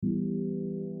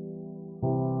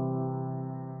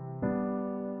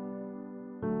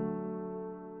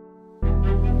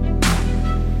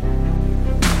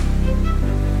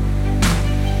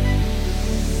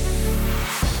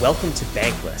Welcome to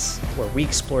Bankless, where we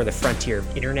explore the frontier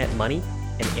of internet money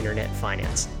and internet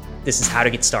finance. This is how to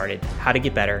get started, how to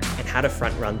get better, and how to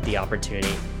front run the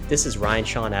opportunity. This is Ryan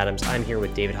Sean Adams. I'm here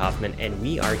with David Hoffman, and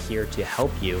we are here to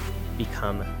help you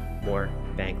become more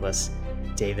bankless.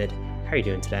 David, how are you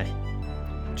doing today?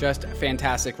 Just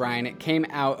fantastic, Ryan. It came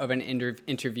out of an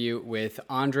interview with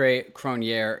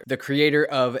Cronje, the creator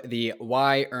of the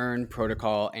YFI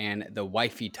protocol and the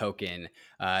YFI token.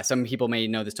 Some people may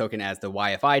know this token as the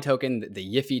YFI token,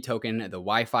 the YFI token, the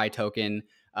Wi-Fi token.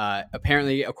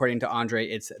 Apparently, according to Andre,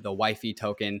 it's the YFI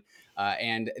token.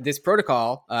 And this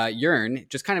protocol, YFI,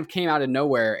 just kind of came out of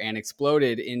nowhere and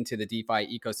exploded into the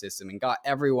DeFi ecosystem and got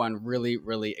everyone really,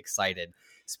 really excited.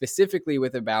 Specifically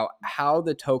with about how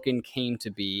the token came to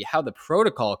be, how the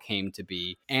protocol came to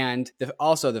be, and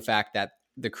also the fact that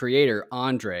the creator,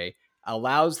 Andre,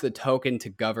 allows the token to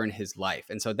govern his life.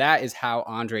 And so that is how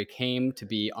Andre came to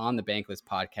be on the Bankless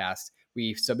podcast.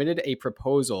 We submitted a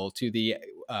proposal to the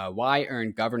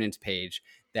YFI governance page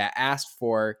that asked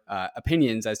for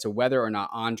opinions as to whether or not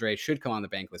Andre should come on the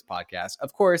Bankless podcast.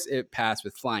 Of course, it passed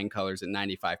with flying colors at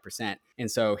 95%.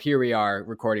 And so here we are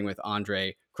recording with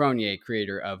Andre Cronje,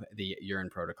 creator of the YFI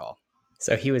protocol.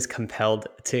 So he was compelled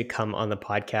to come on the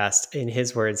podcast. In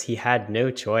his words, he had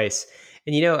no choice.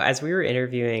 And as we were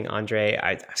interviewing Andre,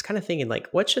 I was kind of thinking, like,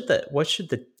 what should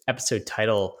the episode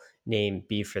title name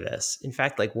be for this? In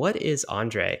fact, like, what is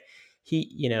Andre?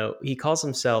 He calls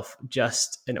himself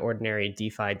just an ordinary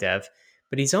DeFi dev,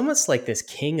 but he's almost like this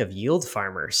king of yield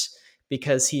farmers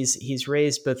because he's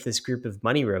raised both this group of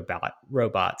money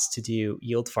robots to do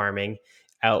yield farming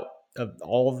out of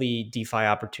all the DeFi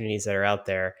opportunities that are out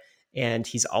there. And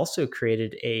he's also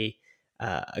created a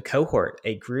cohort,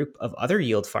 a group of other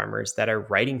yield farmers that are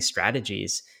writing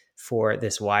strategies for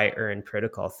this YFI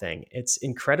protocol thing. It's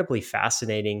incredibly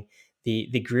fascinating,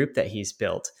 the group that he's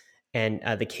built and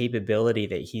the capability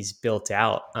that he's built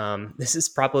out. This is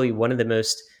probably one of the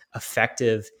most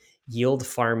effective yield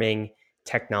farming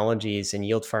technologies and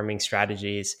yield farming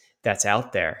strategies that's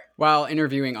out there. While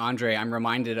interviewing Andre, I'm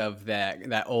reminded of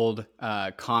that old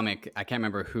comic. I can't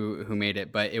remember who made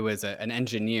it, but it was an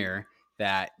engineer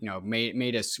that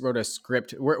wrote a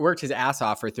script, worked his ass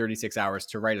off for 36 hours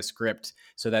to write a script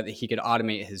so that he could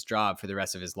automate his job for the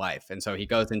rest of his life. And so he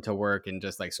goes into work and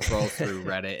just like scrolls through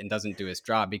Reddit and doesn't do his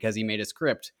job because he made a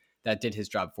script that did his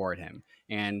job for him.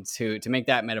 And to make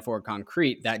that metaphor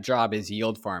concrete, that job is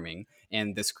yield farming,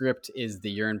 and the script is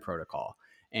the YFI protocol.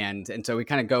 And so we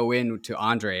kind of go into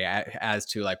Andre as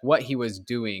to like what he was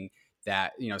doing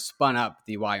that spun up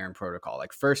the YFI protocol.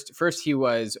 Like first he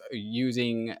was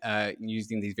using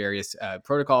these various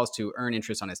protocols to earn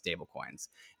interest on his stable coins,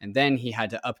 and then he had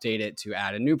to update it to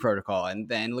add a new protocol, and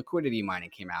then liquidity mining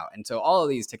came out, and so all of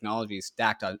these technologies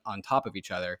stacked on top of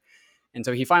each other. And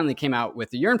so he finally came out with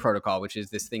the YFI protocol, which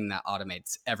is this thing that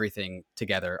automates everything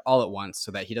together all at once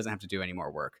so that he doesn't have to do any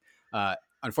more work.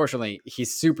 Unfortunately,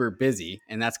 he's super busy,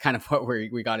 and that's kind of what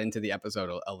we got into the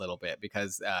episode a little bit,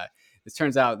 because this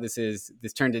turns out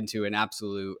this turned into an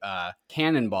absolute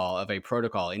cannonball of a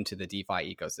protocol into the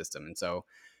DeFi ecosystem. And so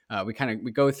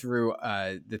we go through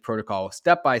the protocol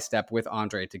step by step with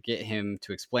Andre to get him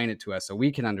to explain it to us so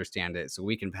we can understand it, so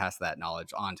we can pass that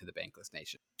knowledge on to the Bankless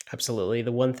Nation. Absolutely.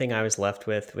 The one thing I was left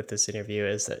with this interview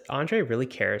is that Andre really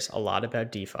cares a lot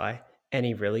about DeFi, and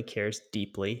he really cares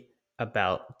deeply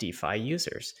about DeFi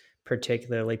users,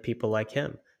 particularly people like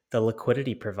him, the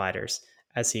liquidity providers,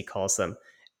 as he calls them.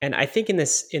 And I think in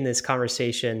this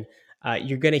conversation,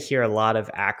 you're going to hear a lot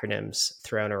of acronyms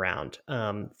thrown around.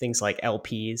 Things like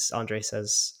LPs, Andre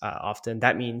says often.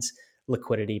 That means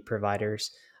liquidity providers.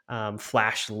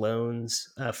 Flash loans,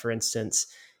 for instance.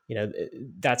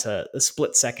 That's a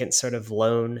split second sort of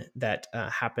loan that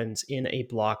happens in a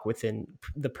block within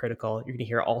the protocol. You're going to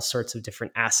hear all sorts of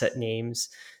different asset names.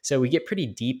 So we get pretty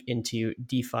deep into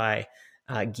DeFi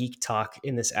geek talk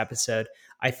in this episode.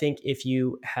 I think if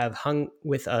you have hung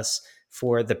with us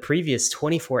for the previous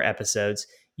 24 episodes,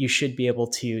 you should be able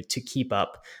to keep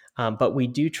up. But we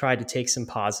do try to take some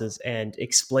pauses and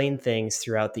explain things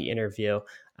throughout the interview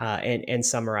and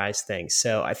summarize things.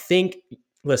 So I think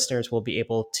listeners will be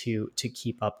able to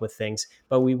keep up with things,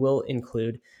 but we will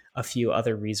include a few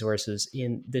other resources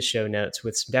in the show notes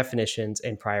with some definitions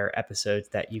and prior episodes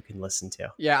that you can listen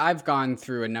to. Yeah, I've gone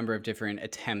through a number of different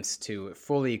attempts to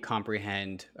fully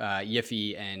comprehend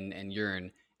YFI and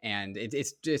YFI, and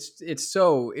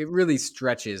it really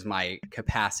stretches my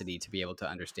capacity to be able to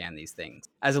understand these things.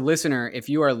 As a listener, if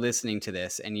you are listening to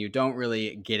this and you don't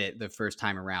really get it the first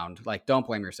time around, like, don't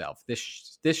blame yourself. This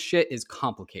shit is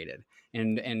complicated.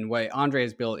 And what Andre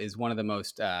has built is one of the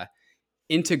most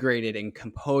integrated and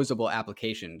composable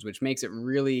applications, which makes it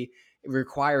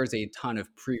requires a ton of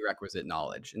prerequisite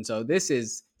knowledge. And so this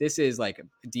is like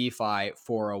DeFi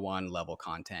 401 level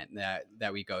content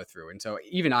that we go through. And so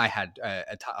even I had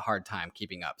a hard time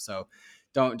keeping up. So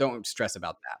don't stress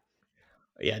about that.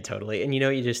 Yeah, totally. And you know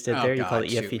what you just did Oh there? You called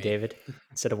God, it shoot YFI, me. David,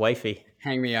 instead of wifey.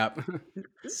 Hang me up.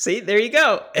 See, there you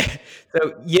go.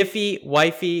 So Yiffy,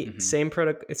 Wifey, Hmm. same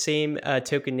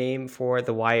token name for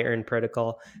the Y earn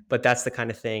protocol, but that's the kind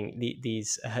of thing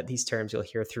these terms you'll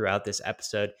hear throughout this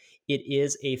episode. It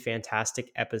is a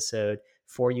fantastic episode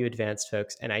for you advanced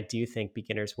folks, and I do think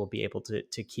beginners will be able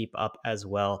to keep up as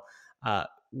well.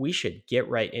 We should get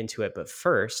right into it, but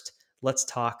first, let's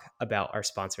talk about our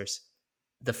sponsors.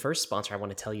 The first sponsor I want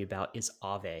to tell you about is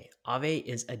Aave. Aave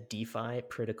is a DeFi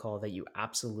protocol that you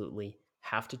absolutely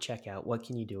have to check out. What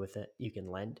can you do with it? You can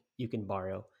lend, you can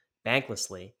borrow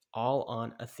banklessly, all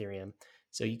on Ethereum.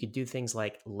 So you could do things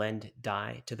like lend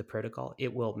DAI to the protocol.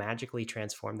 It will magically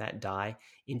transform that DAI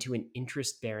into an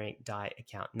interest bearing DAI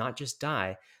account, not just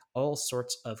DAI, all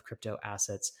sorts of crypto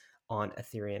assets on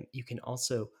Ethereum. You can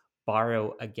also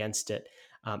borrow against it.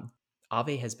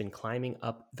 Aave has been climbing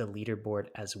up the leaderboard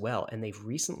as well, and they've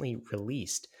recently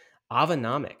released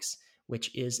Avenomics,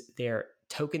 which is their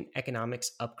token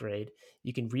economics upgrade.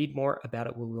 You can read more about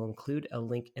it. We will include a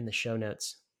link in the show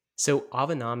notes. So,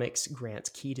 Avenomics grants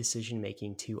key decision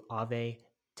making to Aave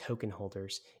token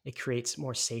holders. It creates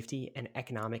more safety and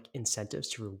economic incentives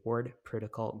to reward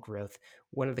protocol growth.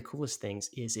 One of the coolest things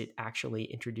is it actually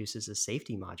introduces a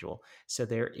safety module. So,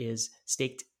 there is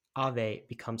staked Aave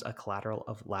becomes a collateral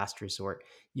of last resort.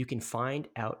 You can find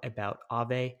out about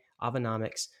Aave,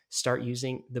 Avenomics, start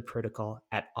using the protocol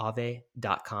at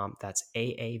aave.com. That's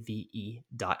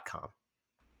AAVE.com.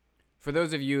 For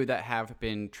those of you that have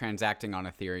been transacting on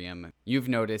Ethereum, you've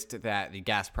noticed that the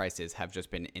gas prices have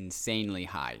just been insanely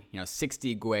high.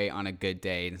 60 gwei on a good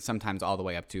day, and sometimes all the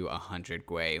way up to 100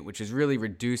 gwei, which is really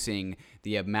reducing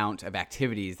the amount of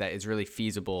activities that is really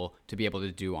feasible to be able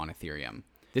to do on Ethereum.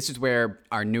 This is where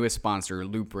our newest sponsor,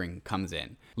 Loopring, comes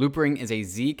in. Loopring is a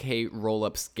ZK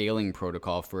rollup scaling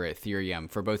protocol for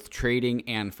Ethereum for both trading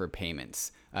and for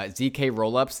payments. ZK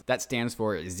rollups, that stands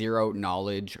for zero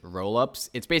knowledge rollups.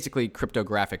 It's basically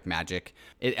cryptographic magic.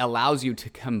 It allows you to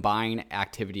combine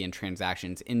activity and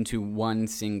transactions into one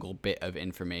single bit of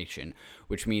information,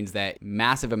 which means that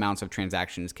massive amounts of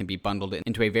transactions can be bundled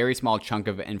into a very small chunk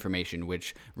of information,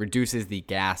 which reduces the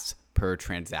gas per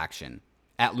transaction.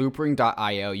 At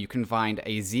loopring.io, you can find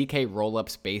a ZK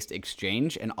rollups based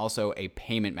exchange and also a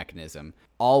payment mechanism,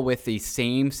 all with the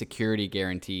same security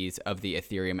guarantees of the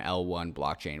Ethereum L1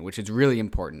 blockchain, which is really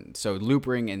important. So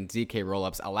Loopring and ZK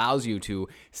rollups allows you to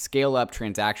scale up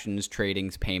transactions,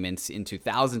 tradings, payments into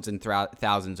thousands and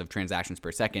thousands of transactions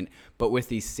per second, but with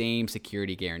the same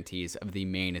security guarantees of the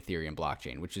main Ethereum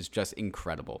blockchain, which is just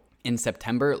incredible. In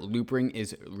September, Loopring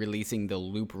is releasing the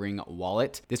Loopring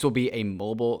wallet. This will be a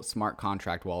mobile smart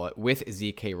contract wallet with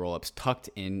ZK rollups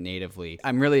tucked in natively.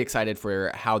 I'm really excited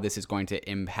for how this is going to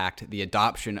impact the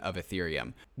adoption of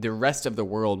Ethereum. The rest of the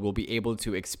world will be able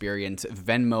to experience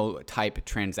Venmo type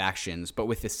transactions, but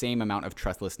with the same amount of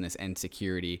trustlessness and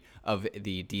security of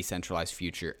the decentralized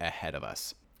future ahead of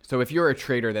us. So if you're a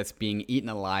trader that's being eaten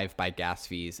alive by gas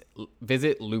fees,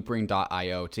 visit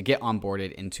loopring.io to get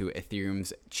onboarded into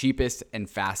Ethereum's cheapest and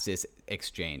fastest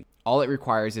exchange. All it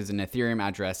requires is an Ethereum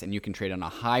address, and you can trade on a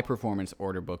high-performance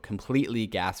order book completely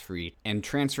gas-free, and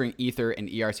transferring Ether and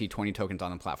ERC20 tokens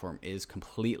on the platform is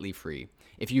completely free.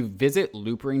 If you visit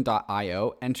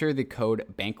loopring.io, enter the code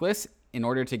BANKLESS in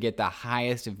order to get the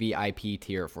highest VIP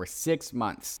tier for 6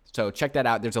 months. So check that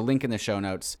out. There's a link in the show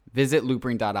notes. Visit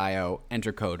loopring.io,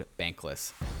 enter code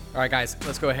BANKLESS. All right, guys,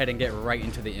 let's go ahead and get right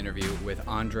into the interview with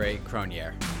Andre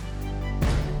Cronje.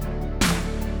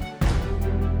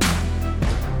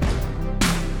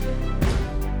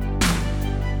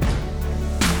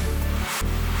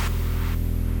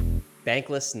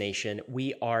 Bankless Nation,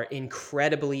 we are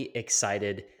incredibly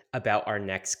excited about our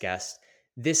next guest.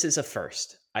 This is a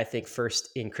first. I think first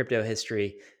in crypto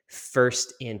history,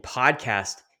 first in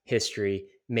podcast history,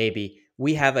 maybe.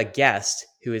 We have a guest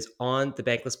who is on the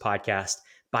Bankless podcast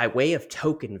by way of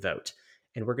token vote.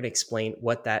 And we're going to explain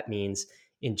what that means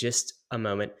in just a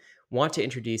moment. Want to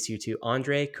introduce you to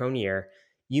Andre Cronje.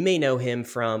 You may know him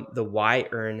from the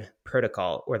YEarn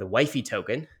protocol or the YFI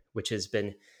token, which has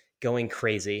been going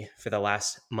crazy for the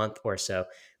last month or so.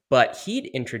 But he'd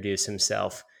introduce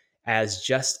himself as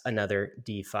just another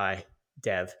DeFi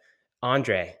dev.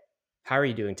 Andre, how are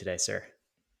you doing today, sir?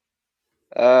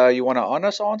 You want an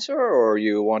honest answer or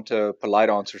you want a polite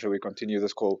answer so we continue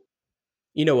this call?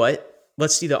 You know what?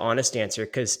 Let's do the honest answer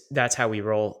because that's how we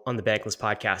roll on the Bankless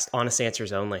podcast. Honest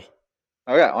answers only.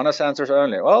 Okay, honest answers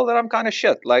only. Well, then I'm kind of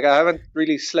shit. Like I haven't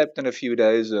really slept in a few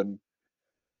days, and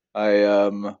I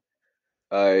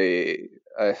I,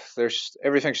 there's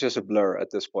everything's just a blur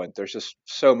at this point. There's just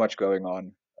so much going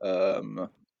on. Um,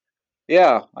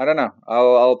 yeah, I don't know.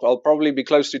 I'll probably be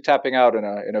close to tapping out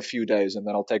in a few days, and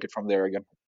then I'll take it from there again.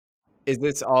 Is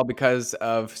this all because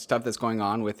of stuff that's going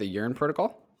on with the urine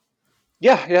protocol?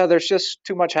 Yeah. There's just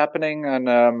too much happening, and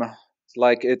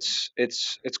like it's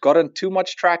gotten too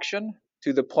much traction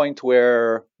to the point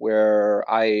where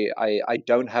I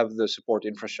don't have the support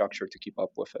infrastructure to keep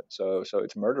up with it. So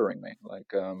it's murdering me.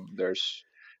 Like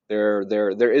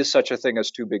there is such a thing as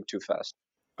too big too fast.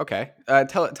 Okay,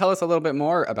 tell us a little bit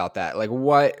more about that. Like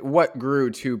what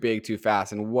grew too big too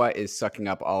fast, and what is sucking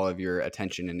up all of your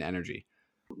attention and energy?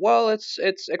 Well, it's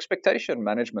expectation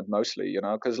management mostly,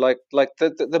 because like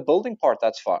the building part,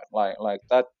 that's fine. Like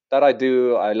that I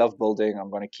do. I love building. I'm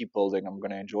going to keep building. I'm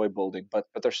going to enjoy building. But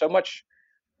there's so much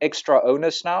extra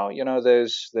onus now.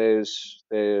 There's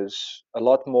a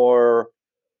lot more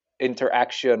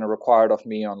interaction required of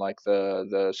me on like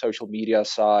the social media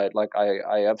side. Like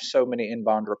I have so many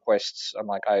inbound requests. I'm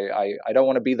like I don't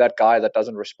want to be that guy that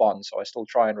doesn't respond. So I still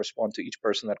try and respond to each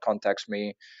person that contacts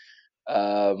me.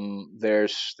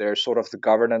 There's sort of the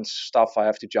governance stuff I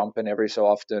have to jump in every so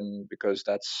often because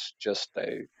that's just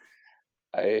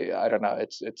I don't know,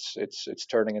 it's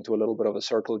turning into a little bit of a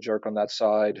circle jerk on that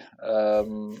side.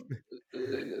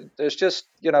 There's just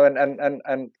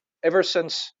and ever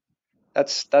since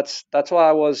that's why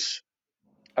I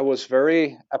was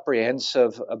very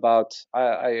apprehensive about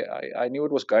I knew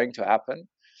it was going to happen.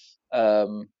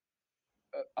 um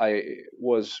I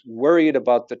was worried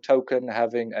about the token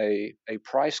having a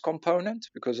price component,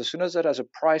 because as soon as it has a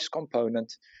price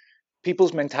component,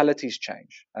 people's mentalities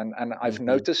change. And I've Hmm.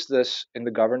 noticed this in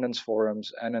the governance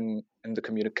forums and in the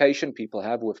communication people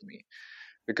have with me,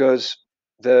 because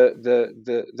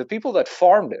the people that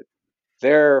farmed it,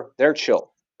 they're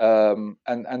chill.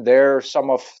 And they're some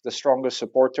of the strongest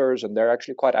supporters, and they're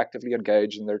actually quite actively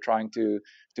engaged, and they're trying to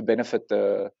benefit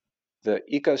the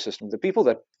ecosystem. The people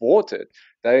that bought it,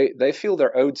 they feel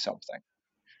they're owed something.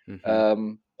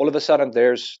 Hmm. All of a sudden,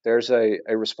 there's a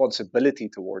responsibility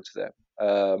towards them,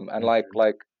 and Hmm.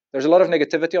 like there's a lot of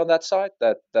negativity on that side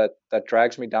that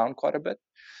drags me down quite a bit.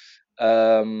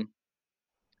 Um,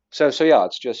 so yeah,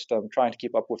 it's just trying to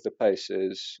keep up with the pace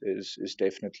is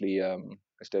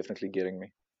definitely getting me.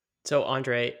 So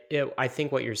Andre, I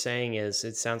think what you're saying is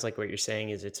it sounds like what you're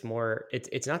saying is it's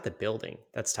not the building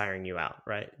that's tiring you out,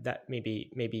 right? That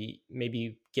maybe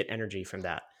you get energy from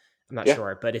that. I'm not Yeah.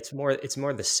 sure, but it's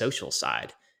more the social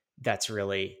side that's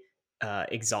really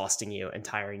exhausting you and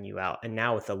tiring you out. And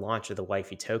now with the launch of the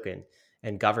YFI token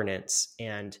and governance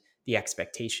and the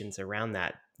expectations around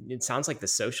that, it sounds like the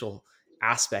social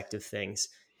aspect of things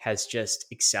has just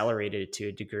accelerated to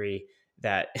a degree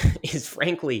that is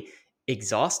frankly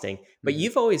exhausting. But Hmm.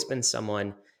 you've always been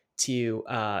someone to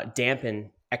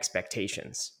dampen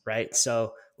expectations, right?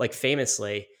 So, like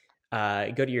famously,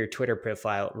 go to your Twitter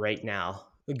profile right now.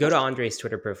 Go to Andre's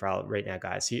Twitter profile right now,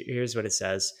 guys. Here's what it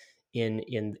says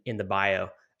in the bio.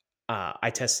 I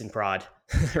test and prod,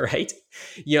 right?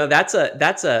 That's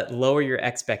a lower your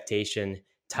expectation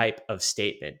type of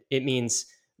statement. It means,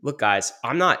 look, guys,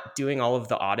 I'm not doing all of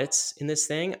the audits in this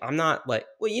thing. I'm not like,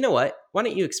 well, you know what? Why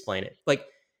don't you explain it? Like,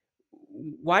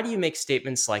 why do you make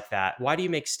statements like that? Why do you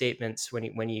make statements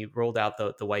when you rolled out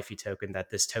the YFI token that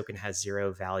this token has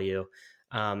zero value?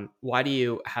 Why do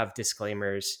you have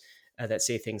disclaimers that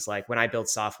say things like, when I build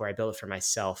software, I build it for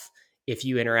myself. If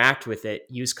you interact with it,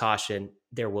 use caution.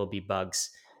 There will be bugs.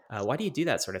 Why do you do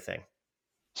that sort of thing?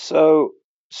 So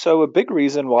so a big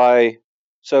reason why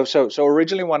so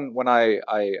originally when I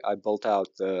built out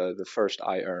the first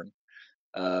I earn,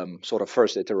 sort of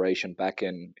first iteration back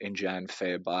in Jan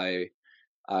Feb,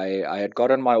 I had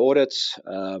gotten my audits,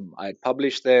 I had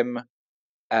published them,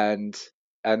 and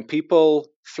people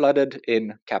flooded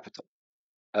in capital.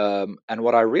 And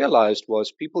what I realized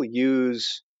was people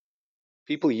use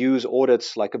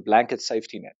audits like a blanket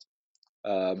safety net.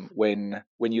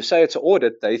 When you say it's an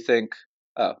audit, they think,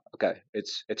 oh, okay,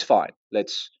 it's fine.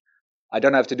 I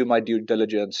don't have to do my due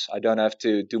diligence. I don't have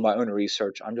to do my own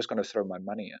research. I'm just going to throw my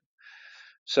money in.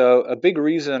 So a big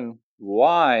reason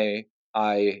why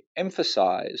I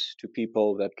emphasize to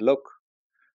people that, look,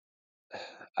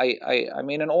 I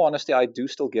mean, in all honesty, I do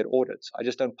still get audits. I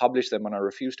just don't publish them, and I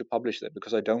refuse to publish them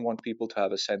because I don't want people to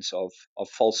have a sense of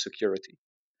false security.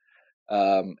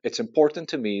 It's important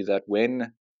to me that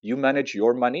when you manage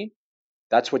your money,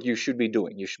 That's what you should be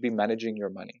doing. You should be managing your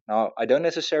money. Now, I don't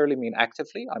necessarily mean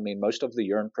actively. I mean, most of the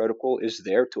Yearn protocol is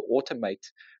there to automate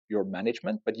your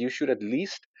management, but you should at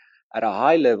least at a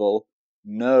high level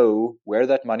know where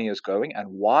that money is going and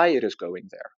why it is going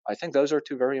there. I think those are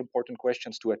two very important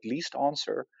questions to at least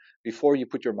answer before you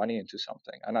put your money into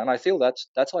something. And I feel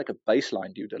that's like a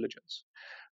baseline due diligence.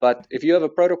 But if you have a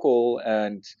protocol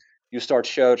and you start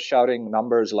shouting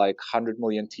numbers like 100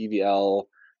 million TVL,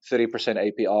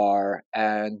 30% APR,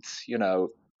 and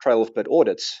trail of bit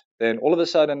audits, then all of a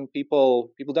sudden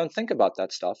people don't think about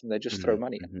that stuff and they just throw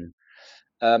money Mm-hmm.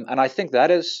 in. And I think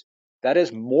that is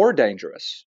more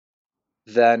dangerous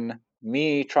than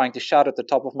me trying to shout at the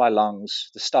top of my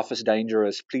lungs, the stuff is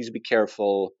dangerous, please be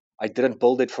careful, I didn't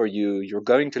build it for you, you're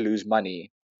going to lose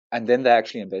money, and then they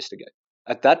actually investigate.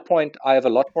 At that point, I have a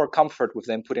lot more comfort with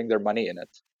them putting their money in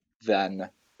it than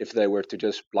if they were to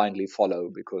just blindly follow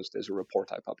because there's a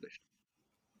report I published.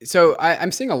 So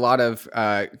I'm seeing a lot of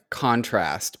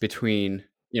contrast between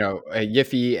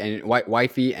YFI and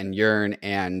YFI and Yearn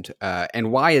and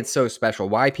why it's so special,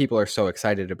 why people are so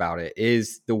excited about it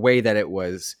is the way that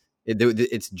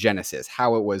its genesis,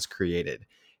 how it was created.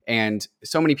 And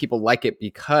so many people like it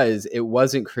because it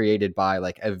wasn't created by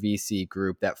like a VC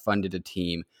group that funded a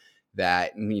team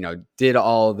that did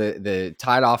all the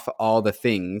tied off all the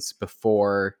things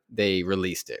before they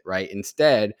released it, right?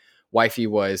 Instead, YFI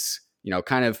was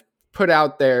kind of put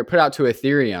out to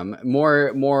Ethereum,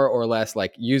 more or less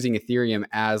like using Ethereum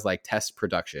as like test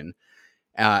production.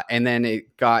 And then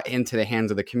it got into the hands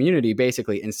of the community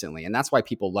basically instantly. And that's why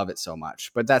people love it so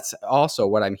much. But that's also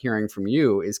what I'm hearing from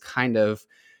you is kind of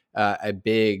a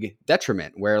big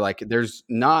detriment where like there's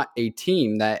not a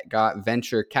team that got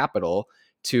venture capital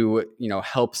to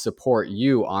help support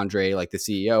you, Andre, like the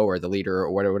CEO or the leader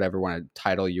or whatever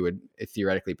title you would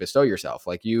theoretically bestow yourself.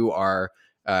 Like you are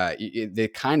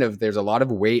there's a lot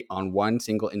of weight on one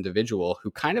single individual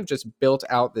who kind of just built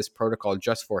out this protocol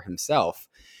just for himself.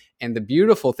 And the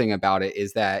beautiful thing about it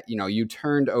is that you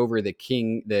turned over the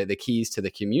keys to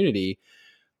the community,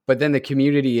 but then the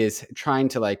community is trying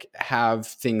to like have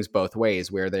things both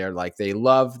ways where they're like they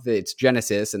love its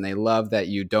genesis and they love that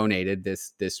you donated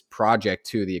this project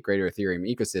to the greater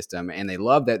Ethereum ecosystem, and they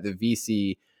love that the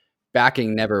VC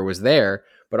backing never was there,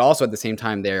 but also at the same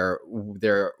time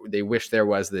they wish there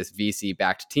was this VC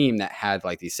backed team that had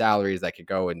like these salaries that could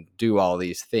go and do all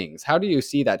these things. How do you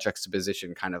see that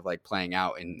juxtaposition kind of like playing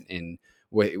out in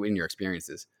your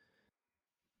experiences?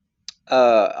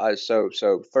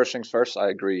 So first things first, I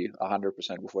agree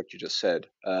 100% with what you just said.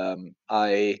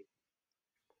 I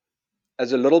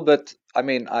as a little bit, I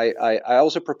mean, I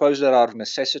also proposed it out of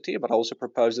necessity, but I also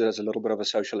proposed it as a little bit of a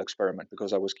social experiment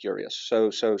because I was curious.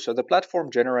 So the platform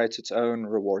generates its own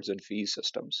rewards and fees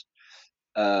systems,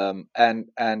 and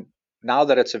now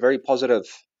that it's a very positive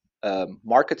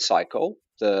market cycle,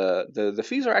 the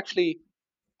fees are actually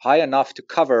high enough to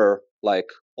cover like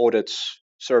audits,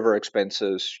 server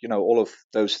expenses, all of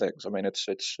those things. I mean,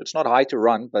 it's not high to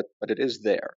run, but it is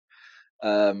there.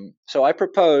 So I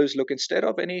propose, look, instead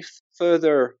of any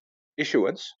further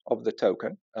issuance of the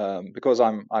token, because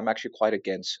I'm actually quite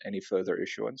against any further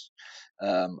issuance.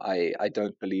 I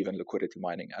don't believe in liquidity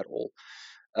mining at all.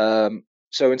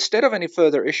 So instead of any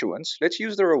further issuance, let's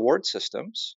use the reward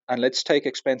systems and let's take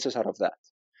expenses out of that.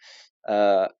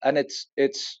 And it's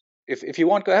if you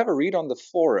want, go have a read on the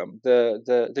forum.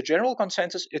 The general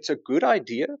consensus, it's a good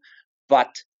idea,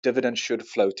 but dividends should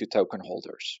flow to token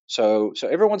holders. So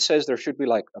everyone says there should be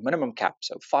like a minimum cap,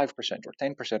 so 5% or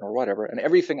 10% or whatever, and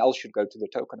everything else should go to the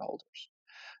token holders.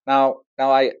 Now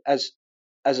I as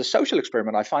a social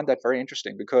experiment, I find that very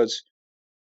interesting because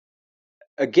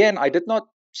again, I did not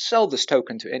sell this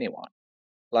token to anyone.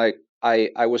 Like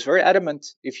I was very adamant,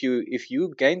 if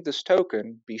you gained this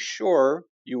token, be sure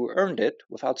you earned it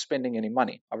without spending any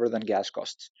money other than gas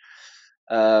costs.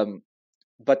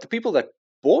 But the people that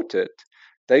bought it,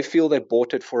 they feel they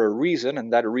bought it for a reason,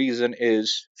 and that reason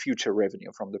is future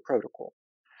revenue from the protocol.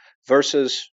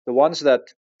 Versus the ones that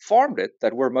farmed it,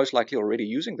 that were most likely already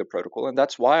using the protocol, and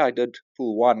that's why I did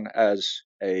pool one as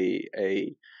a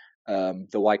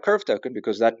the Y curve token,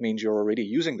 because that means you're already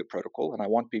using the protocol, and I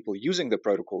want people using the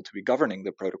protocol to be governing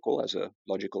the protocol as a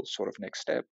logical sort of next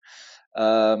step.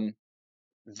 Um,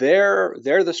 they're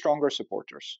the stronger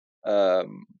supporters. But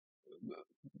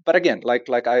again, like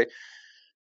I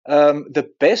the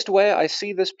best way I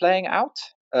see this playing out,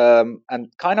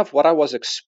 and kind of what I was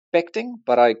expecting,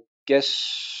 but I guess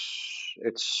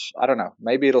I don't know,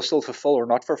 maybe it'll still fulfill or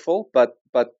not fulfill, but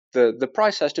the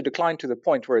price has to decline to the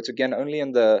point where it's again only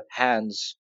in the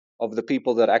hands of the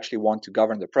people that actually want to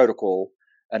govern the protocol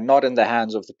and not in the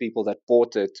hands of the people that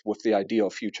bought it with the idea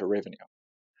of future revenue.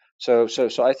 So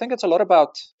I think it's a lot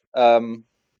about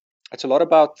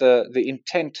the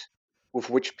intent with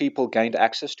which people gained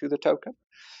access to the token.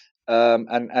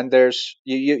 And there's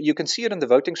you can see it in the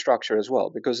voting structure as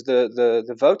well, because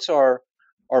the votes are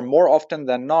more often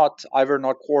than not either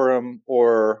not quorum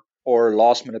or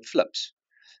last minute flips.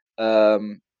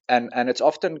 And it's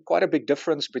often quite a big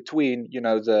difference between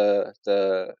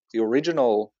the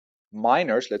original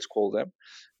miners, let's call them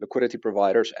liquidity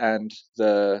providers, and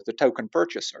the token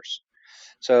purchasers.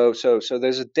 So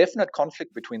there's a definite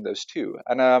conflict between those two.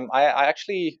 And I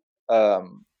actually,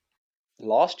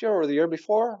 last year or the year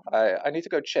before, I need to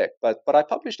go check, but I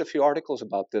published a few articles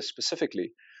about this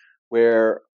specifically,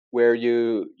 where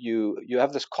you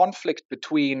have this conflict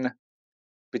between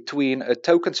a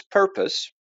token's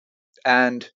purpose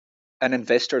and an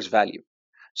investor's value.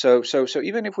 So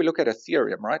even if we look at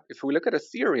Ethereum, right? If we look at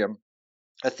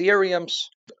Ethereum's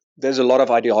there's a lot of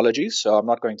ideologies, so I'm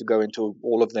not going to go into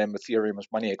all of them. Ethereum is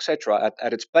money, etc.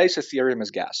 At its base, Ethereum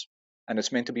is gas, and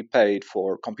it's meant to be paid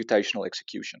for computational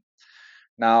execution.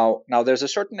 Now there's a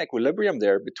certain equilibrium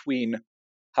there between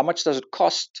how much does it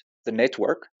cost the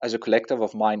network as a collective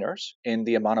of miners in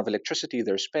the amount of electricity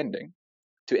they're spending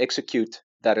to execute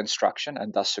that instruction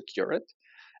and thus secure it,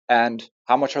 and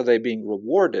how much are they being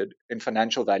rewarded in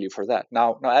financial value for that.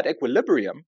 Now at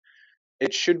equilibrium,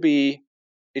 it should be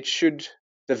it should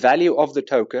the value of the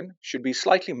token should be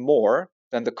slightly more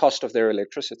than the cost of their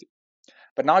electricity.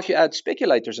 But now if you add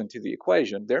speculators into the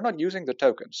equation, they're not using the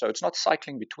token, so it's not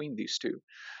cycling between these two.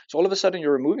 So all of a sudden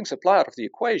you're removing supply out of the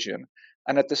equation,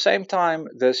 and at the same time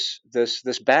this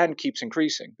band keeps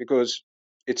increasing because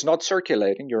it's not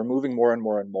circulating. You're removing more and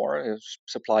more and more.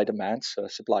 Supply demands,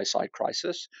 supply side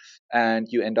crisis, and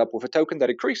you end up with a token that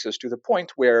increases to the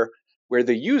point where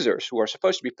the users who are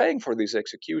supposed to be paying for this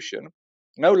execution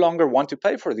no longer want to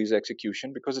pay for these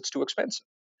execution because it's too expensive.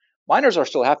 Miners are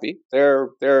still happy;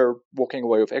 they're walking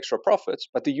away with extra profits,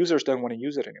 but the users don't want to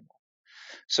use it anymore.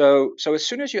 So as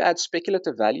soon as you add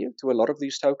speculative value to a lot of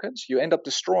these tokens, you end up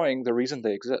destroying the reason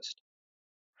they exist,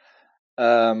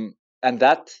 and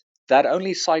that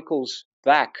only cycles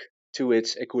back to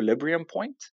its equilibrium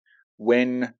point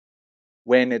when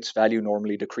its value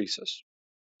normally decreases.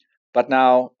 But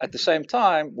now, at the same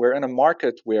time, we're in a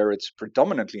market where it's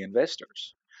predominantly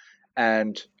investors,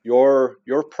 and your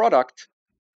product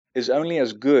is only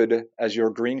as good as your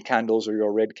green candles or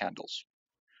your red candles.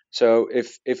 So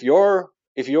if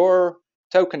your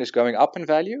token is going up in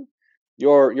value,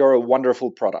 you're a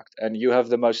wonderful product and you have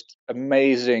the most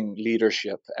amazing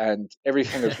leadership and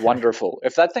everything is wonderful.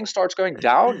 If that thing starts going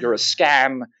down, you're a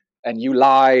scam and you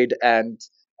lied and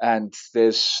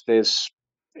there's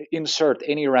insert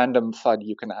any random FUD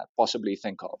you can possibly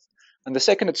think of. And the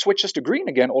second it switches to green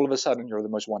again, all of a sudden you're the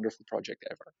most wonderful project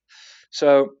ever.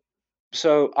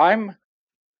 So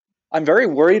I'm very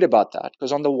worried about that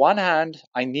because on the one hand,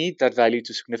 I need that value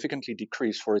to significantly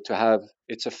decrease for it to have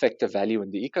its effective value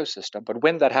in the ecosystem. But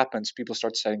when that happens, people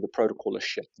start saying the protocol is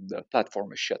shit and the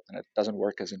platform is shit and it doesn't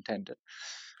work as intended.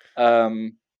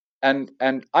 And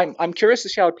I'm curious to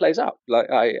see how it plays out. Like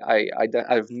I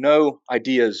have no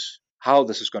ideas how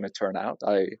this is going to turn out.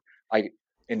 I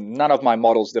in none of my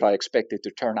models did I expect it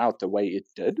to turn out the way it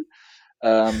did.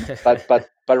 But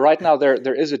right now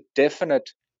there is a definite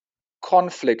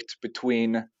conflict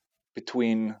between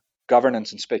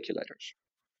governance and speculators.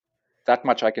 That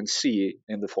much I can see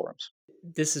in the forums.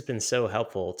 This has been so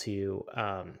helpful to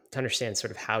understand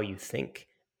sort of how you think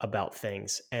about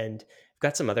things. And I've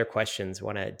got some other questions.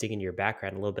 Want to dig into your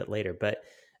background a little bit later, but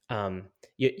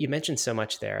you mentioned so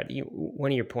much there.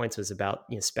 One of your points was about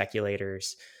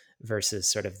speculators versus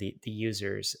sort of the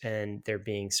users, and there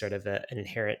being sort of an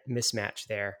inherent mismatch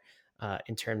there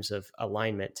in terms of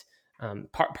alignment.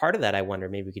 Part of that, I wonder,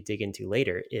 maybe we could dig into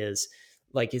later, is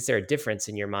like, is there a difference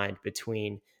in your mind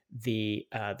between the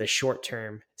short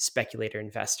term speculator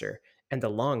investor and the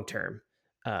long term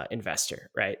investor,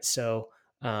 right? So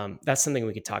that's something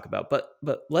we could talk about. But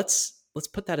let's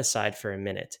put that aside for a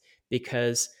minute,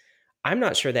 because I'm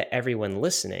not sure that everyone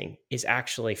listening is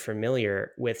actually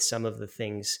familiar with some of the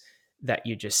things that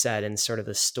you just said and sort of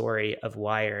the story of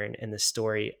Wirearn and the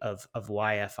story of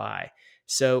YFI.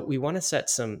 So we want to set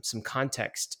some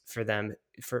context for them,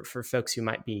 for folks who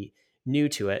might be new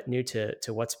to it, new to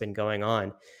what's been going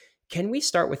on. Can we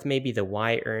start with maybe the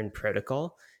YEarn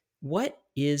protocol? What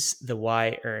is the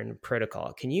YEarn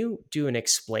protocol? Can you do and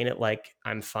explain it like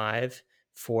I'm five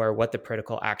for what the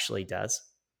protocol actually does?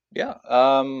 Yeah.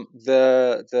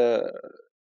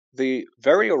 The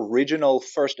very original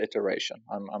first iteration.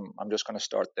 I'm just going to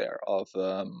start there of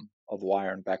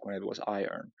Wirearn back when it was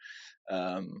iEarn,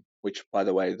 which by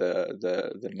the way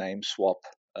the name swap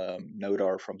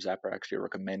Nodar from Zapper actually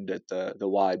recommended the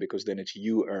Y, because then it's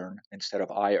you earn instead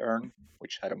of I earn,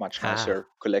 which had a much Ha. nicer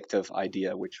collective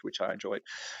idea, which I enjoyed.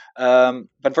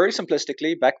 But very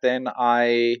simplistically, back then,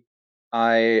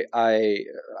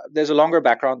 there's a longer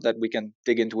background that we can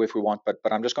dig into if we want, but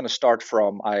I'm just going to start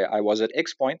from I was at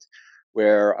X Point,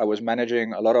 where I was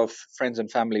managing a lot of friends and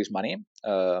family's money,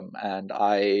 and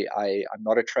I'm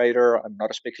not a trader, I'm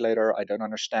not a speculator, I don't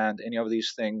understand any of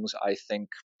these things. I think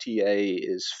TA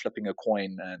is flipping a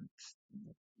coin, and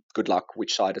good luck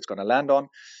which side it's going to land on.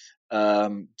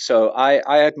 So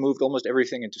I had moved almost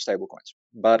everything into stablecoins,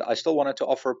 but I still wanted to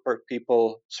offer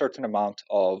people certain amount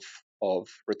of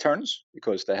returns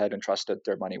because they had entrusted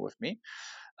their money with me.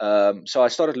 So I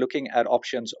started looking at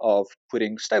options of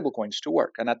putting stablecoins to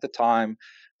work. And at the time,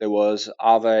 there was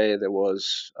Aave, there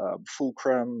was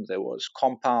Fulcrum, there was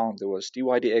Compound, there was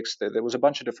DYDX, there was a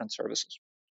bunch of different services.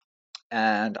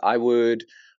 And I would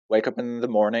wake up in the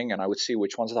morning and I would see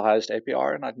which one's the highest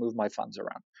APR, and I'd move my funds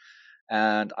around.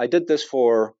 And I did this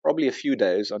for probably a few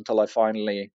days until I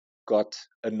finally got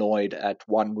annoyed at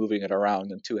one, moving it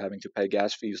around, and two, having to pay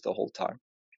gas fees the whole time.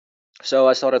 So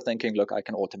I started thinking, look, I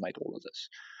can automate all of this.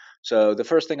 So the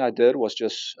first thing I did was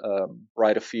just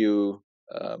write a few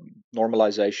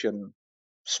normalization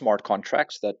smart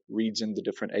contracts that reads in the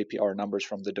different APR numbers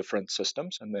from the different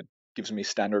systems and then gives me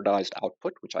standardized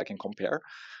output, which I can compare,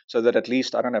 so that at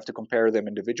least I don't have to compare them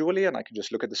individually, and I can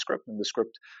just look at the script, and the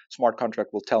script smart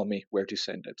contract will tell me where to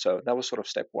send it. So that was sort of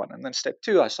step one. And then step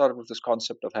two, I started with this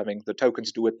concept of having the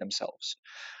tokens do it themselves.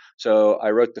 So I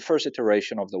wrote the first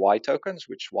iteration of the Y tokens,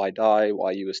 which YDAI,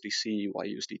 YUSDC,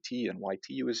 YUSDT, and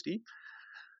YTUSD.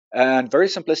 And very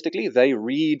simplistically, they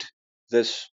read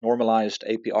this normalized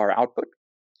APR output,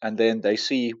 and then they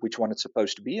see which one it's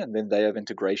supposed to be, and then they have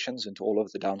integrations into all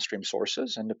of the downstream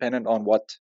sources. And depending on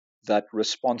what that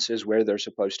response is, where they're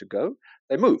supposed to go,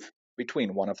 they move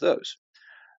between one of those.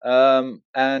 And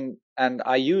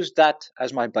I used that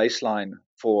as my baseline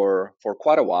for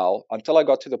quite a while until I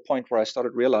got to the point where I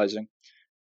started realizing,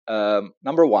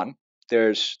 number one,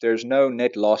 there's no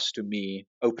net loss to me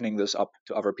opening this up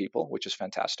to other people, which is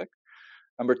fantastic.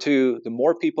 Number two, the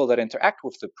more people that interact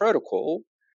with the protocol,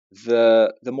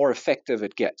 the more effective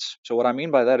it gets. So what I mean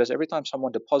by that is every time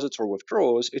someone deposits or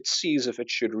withdraws, it sees if it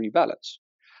should rebalance.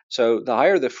 So the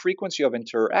higher the frequency of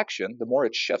interaction, the more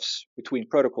it shifts between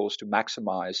protocols to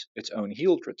maximize its own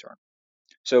yield return.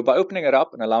 So by opening it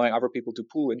up and allowing other people to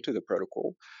pool into the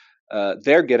protocol,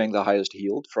 they're getting the highest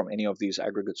yield from any of these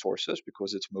aggregate sources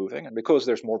because it's moving. And because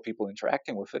there's more people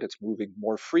interacting with it, it's moving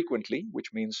more frequently,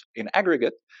 which means in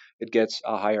aggregate, it gets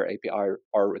a higher APR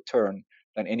return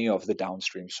than any of the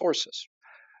downstream sources.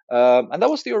 And that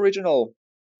was the original.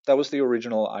 That was the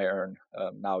original I earn,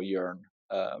 now yearn.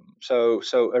 So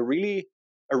a really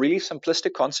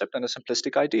simplistic concept and a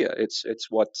simplistic idea. It's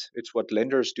what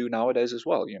lenders do nowadays as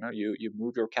well. You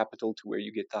move your capital to where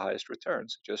you get the highest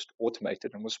returns, just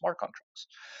automated and with smart contracts.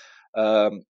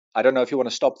 Um, I don't know if you want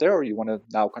to stop there or you want to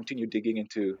now continue digging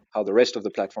into how the rest of the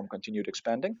platform continued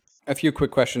expanding. A few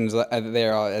quick questions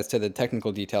there as to the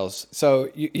technical details. So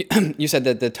you said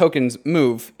that the tokens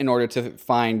move in order to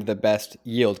find the best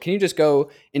yield. Can you just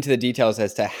go into the details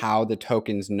as to how the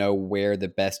tokens know where the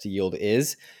best yield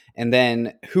is? And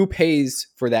then who pays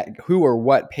for that? Who or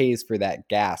what pays for that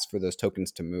gas for those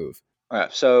tokens to move?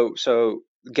 So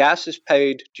gas is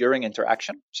paid during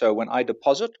interaction. So when I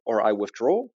deposit or I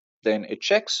withdraw, then it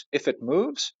checks if it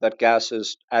moves, that gas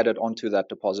is added onto that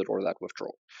deposit or that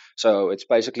withdrawal. So it's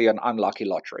basically an unlucky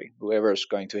lottery. Whoever is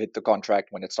going to hit the contract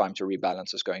when it's time to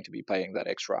rebalance is going to be paying that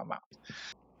extra amount.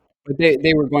 But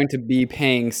they were going to be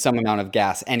paying some amount of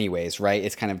gas anyways, right?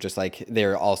 It's kind of just like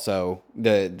they're also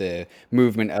the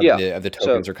movement of Yeah. the So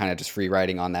tokens are kind of just free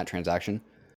riding on that transaction.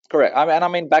 correct. I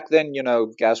mean, back then,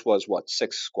 gas was what,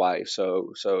 6 squai.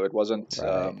 So it wasn't.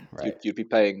 Right, right. You'd be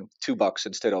paying $2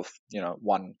 instead of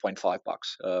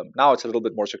 $1.5. Now it's a little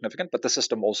bit more significant, but the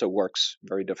system also works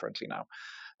very differently now.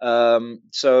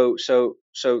 So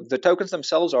the tokens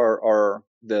themselves are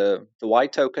the Y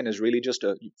token is really just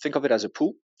think of it as a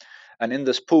pool. And in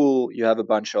this pool, you have a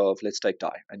bunch of, let's take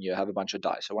DAI, and you have a bunch of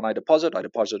DAI. So when I deposit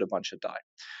a bunch of DAI.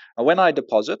 Now, when I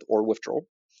deposit or withdraw,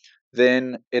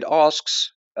 then it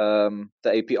asks the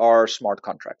APR smart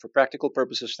contract. For practical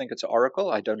purposes, think it's an oracle.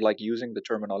 I don't like using the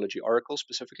terminology oracle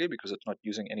specifically because it's not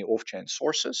using any off-chain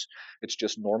sources. It's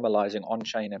just normalizing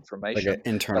on-chain Like an information. But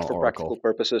internal for oracle. practical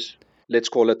purposes, let's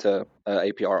call it a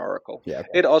APR oracle. Yeah. Okay.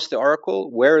 It asks the oracle,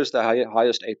 where is the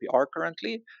highest APR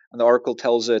currently? And the oracle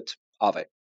tells it Aave.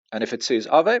 And if it says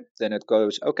Aave, then it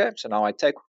goes, okay, so now I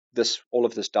take all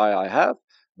of this DAI I have,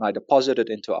 and I deposit it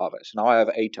into Aave. So now I have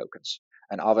A tokens,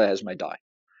 and Aave has my DAI.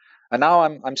 And now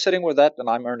I'm sitting with that and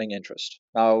I'm earning interest.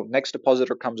 Now next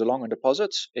depositor comes along and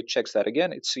deposits, it checks that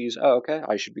again, it sees, oh, okay,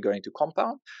 I should be going to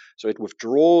compound. So it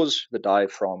withdraws the DAI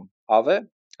from Aave,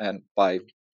 and by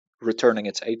returning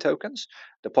its A tokens,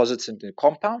 deposits into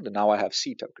compound, and now I have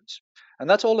C tokens. And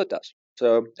that's all it does.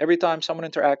 So every time someone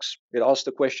interacts, it asks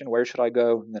the question, where should I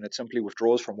go? And then it simply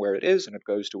withdraws from where it is and it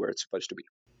goes to where it's supposed to be.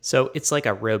 So it's like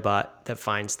a robot that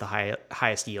finds the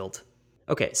highest yield.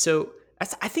 Okay, so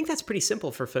I think that's pretty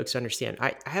simple for folks to understand.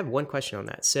 I have one question on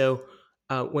that. So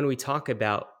when we talk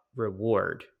about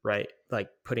reward, right, like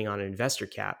putting on an investor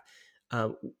cap,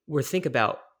 we're think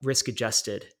about risk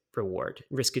adjusted reward,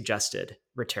 risk adjusted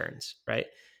returns, right?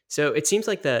 So it seems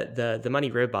like the money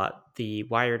robot, the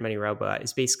wired money robot,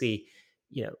 is basically,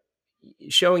 you know,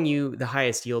 showing you the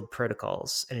highest yield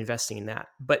protocols and investing in that,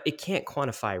 but it can't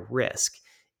quantify risk.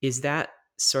 Is that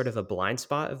sort of a blind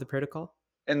spot of the protocol?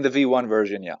 In the V1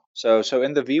 version, yeah. So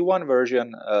in the V1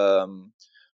 version, I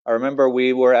remember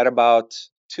we were at about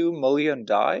 2 million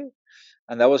DAI,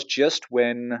 and that was just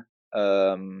when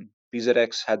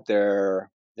BZX had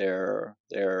their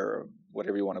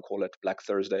whatever you want to call it, Black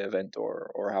Thursday event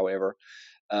or however,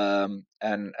 and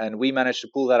we managed to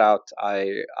pull that out.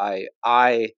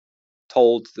 I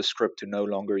told the script to no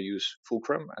longer use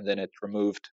Fulcrum, and then it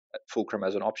removed Fulcrum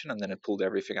as an option, and then it pulled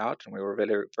everything out, and we were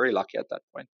very very lucky at that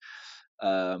point.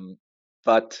 Um,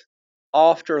 but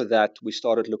after that, we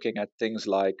started looking at things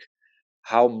like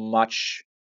how much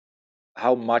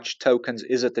how much tokens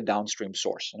is at the downstream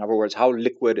source. In other words, how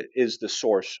liquid is the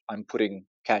source I'm putting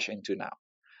cash into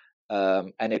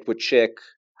now? And it would check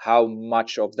how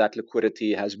much of that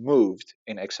liquidity has moved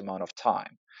in X amount of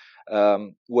time.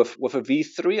 With a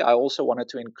V3, I also wanted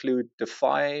to include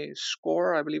DeFi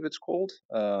score, I believe it's called,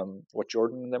 what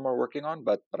Jordan and them are working on,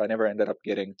 but I never ended up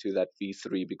getting to that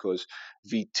V3 because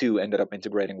V2 ended up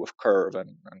integrating with Curve,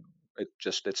 and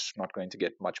it's not going to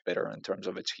get much better in terms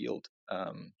of its yield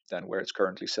than where it's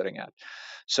currently sitting at.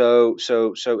 So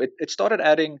it started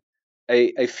adding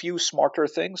a few smarter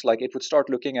things, like it would start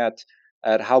looking at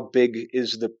how big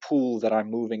is the pool that I'm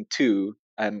moving to,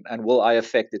 and will I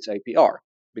affect its APR?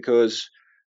 Because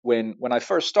when I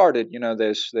first started,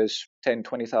 there's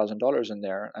 $10,000-$20,000 in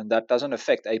there, and that doesn't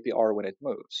affect APR when it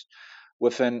moves.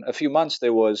 Within a few months,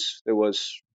 there was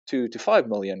 2 to 5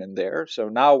 million in there. So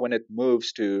now when it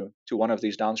moves to one of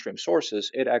these downstream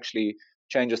sources, it actually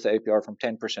changes the APR from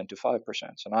 10% to 5%.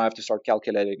 So now I have to start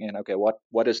calculating in, okay,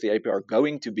 what is the APR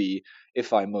going to be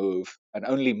if I move, and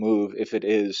only move if it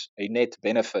is a net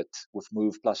benefit with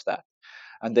move plus that.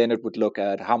 And then it would look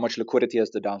at how much liquidity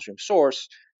has the downstream source.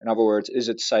 In other words, is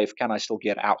it safe? Can I still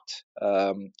get out?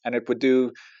 And it would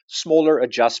do smaller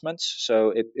adjustments.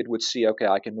 So it would see, okay,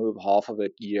 I can move half of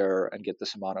it here and get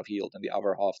this amount of yield, and the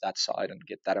other half that side and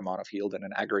get that amount of yield, and in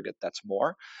aggregate that's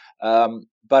more.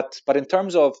 But in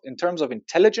terms of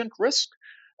intelligent risk,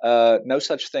 no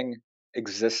such thing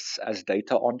exists as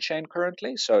data on chain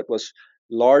currently. So it was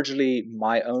largely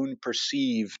my own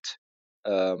perceived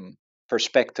um,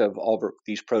 perspective of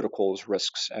these protocols'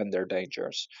 risks and their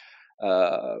dangers.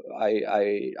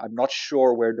 I'm not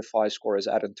sure where DeFi Score is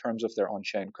at in terms of their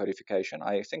on-chain codification.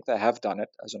 I think they have done it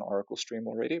as an Oracle stream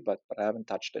already, but I haven't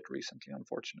touched it recently,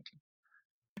 unfortunately.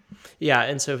 Yeah,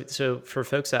 and so for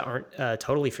folks that aren't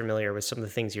totally familiar with some of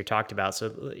the things you talked about,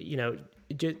 so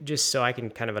just so I can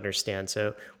kind of understand,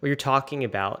 so what you're talking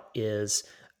about is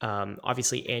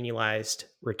obviously annualized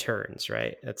returns,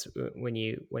 right? That's when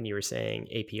you were saying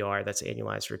APR, that's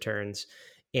annualized returns,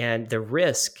 and the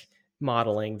risk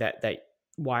modeling that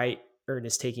Earn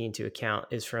is taking into account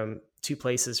is from two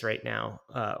places right now,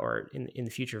 or in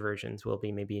the future versions will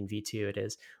be maybe in V2 it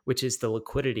is, which is the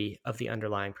liquidity of the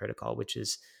underlying protocol, which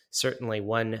is certainly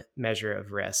one measure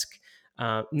of risk.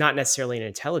 Not necessarily an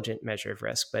intelligent measure of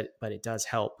risk, but it does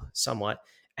help somewhat.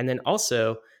 And then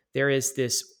also there is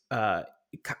this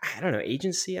I don't know,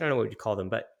 agency, I don't know what you call them,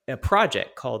 but a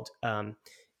project called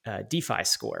DeFi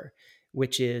Score,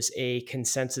 which is a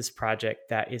consensus project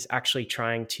that is actually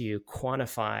trying to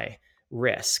quantify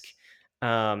risk.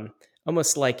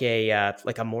 Almost like a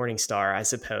morning star, I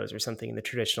suppose, or something in the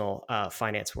traditional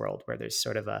finance world, where there's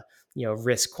sort of a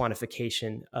risk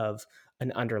quantification of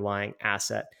an underlying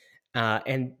asset,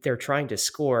 and they're trying to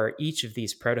score each of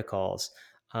these protocols,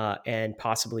 and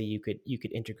possibly you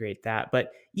could integrate that.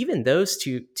 But even those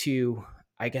two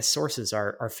I guess sources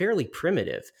are fairly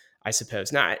primitive, I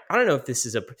suppose. Now I don't know if this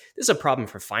is a problem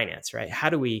for finance, right? How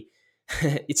do we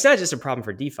it's not just a problem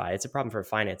for DeFi, it's a problem for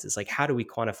finance. It's like, how do we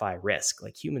quantify risk?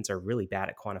 Like, humans are really bad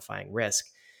at quantifying risk.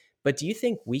 But do you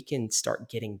think we can start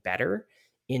getting better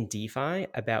in DeFi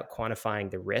about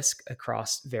quantifying the risk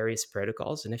across various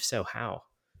protocols? And if so, how?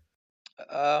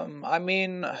 I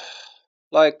mean,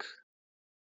 like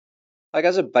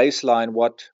as a baseline,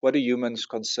 what do humans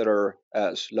consider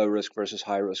as low risk versus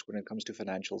high risk when it comes to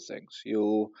financial things?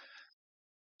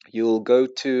 You'll go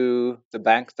to the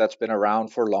bank that's been around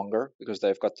for longer because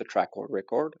they've got the track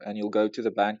record, and you'll go to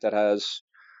the bank that has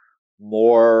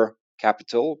more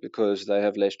capital because they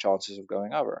have less chances of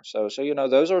going over. So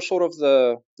those are sort of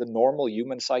the normal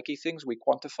human psyche things we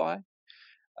quantify.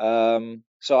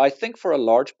 So I think for a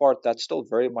large part that's still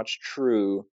very much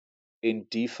true in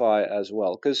DeFi as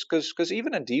well. Because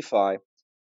even in DeFi,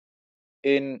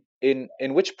 in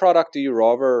which product do you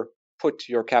rather put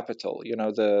your capital?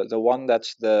 The one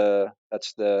that's the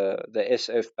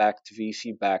SF backed,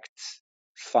 VC backed,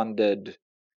 funded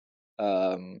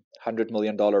 $100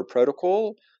 million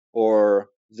protocol, or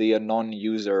the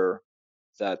non-user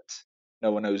that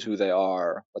no one knows who they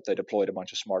are, but they deployed a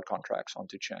bunch of smart contracts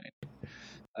onto chain.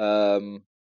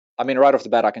 I mean, right off the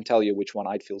bat, I can tell you which one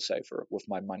I'd feel safer with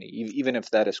my money, even if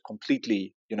that is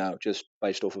completely, just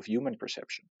based off of human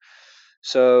perception.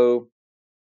 So,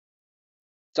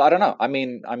 so I don't know.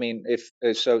 If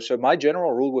my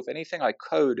general rule with anything I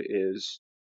code is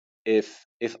if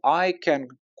I can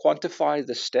quantify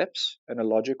the steps in a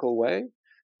logical way,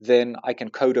 then I can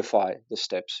codify the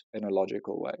steps in a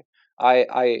logical way. I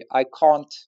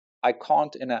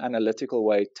can't in an analytical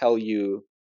way tell you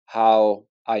how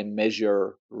I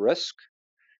measure risk.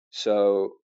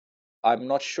 So I'm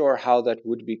not sure how that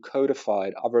would be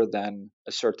codified other than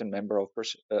a certain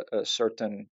a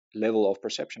certain level of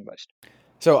perception based.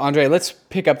 So, Andre, let's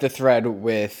pick up the thread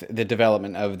with the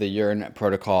development of the Yearn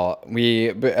protocol.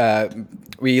 We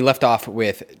left off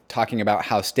with talking about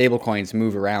how stablecoins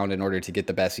move around in order to get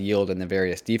the best yield in the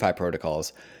various DeFi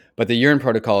protocols, but the Yearn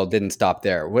protocol didn't stop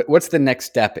there. What's the next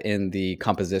step in the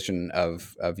composition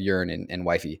of Yearn and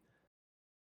YFI?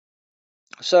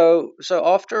 So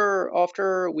after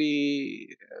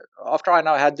I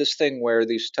now had this thing where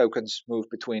these tokens move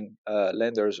between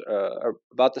lenders,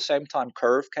 about the same time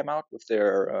Curve came out with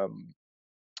their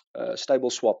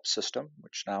stable swap system,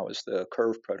 which now is the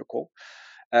Curve protocol.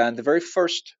 And the very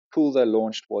first pool they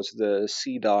launched was the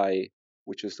CDAI,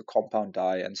 which is the compound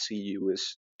DAI, and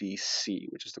CUSDC,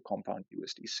 which is the compound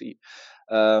USDC.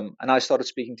 And I started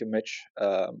speaking to Mitch,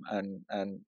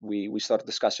 and we started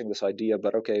discussing this idea.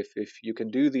 But okay, if you can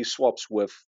do these swaps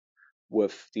with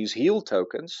these yield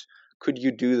tokens, could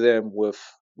you do them with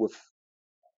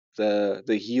the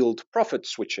yield profit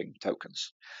switching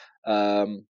tokens?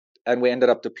 And we ended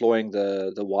up deploying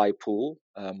the Y pool,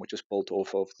 which is built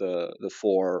off of the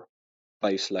four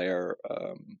base layer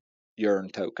Yearn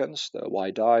tokens: the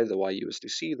YDAI, the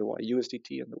YUSDC, the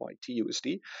YUSDT, and the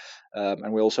YTUSD.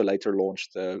 And we also later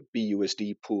launched the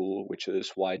BUSD pool, which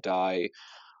is YDAI,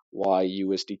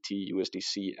 YUSDT,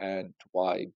 USDC, and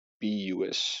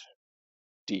YBUSD.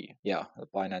 Yeah, the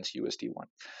Binance USD one.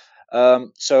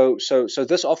 So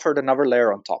this offered another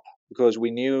layer on top, because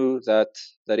we knew that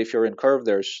if you're in Curve,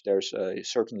 there's a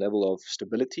certain level of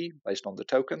stability based on the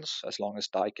tokens, as long as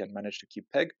DAI can manage to keep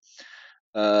peg,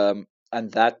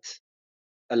 and that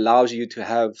allows you to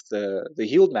have the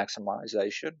yield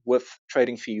maximization with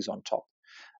trading fees on top.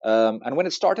 And when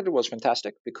it started, it was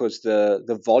fantastic because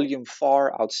the volume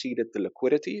far outseeded the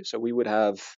liquidity. So we would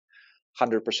have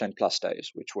 100% plus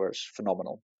days, which was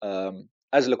phenomenal.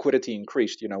 As liquidity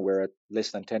increased, we're at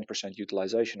less than 10%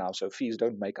 utilization now, so fees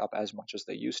don't make up as much as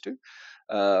they used to.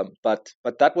 But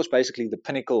that was basically the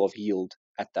pinnacle of yield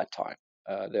at that time.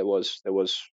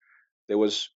 There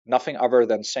was nothing other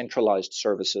than centralized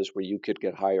services where you could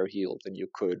get higher yield than you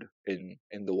could in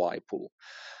the Y pool,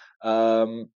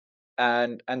 and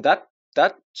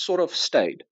that sort of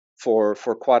stayed for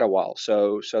quite a while.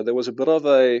 So there was a bit of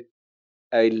a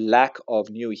lack of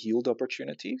new yield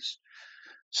opportunities.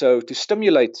 So to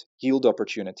stimulate yield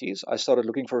opportunities, I started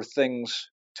looking for things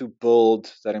to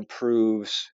build that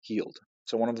improves yield.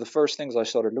 So one of the first things I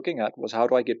started looking at was, how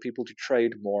do I get people to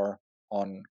trade more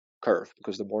on Curve?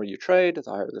 Because the more you trade, the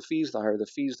higher the fees,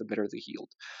 the better the yield.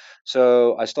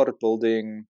 So I started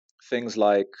building things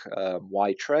like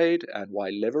Y Trade and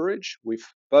Y Leverage. We've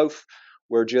both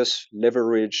were just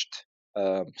leveraged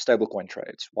stablecoin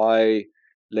trades. Y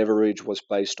Leverage was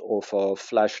based off of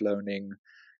flash loaning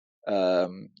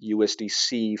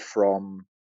USDC from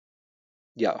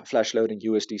flash loading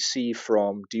USDC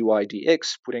from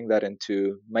DYDX, putting that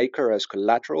into Maker as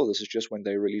collateral. This is just when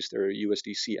they released their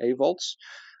USDC A vaults,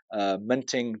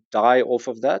 minting DAI off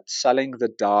of that, selling the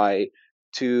DAI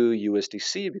to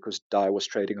USDC because DAI was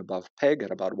trading above peg at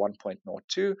about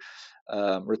 1.02,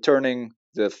 returning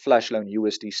the flash loan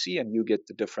USDC, and you get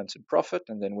the difference in profit.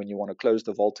 And then when you want to close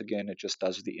the vault again, it just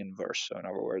does the inverse. So in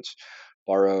other words,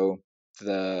 borrow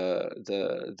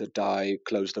the DAI,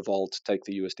 close the vault, take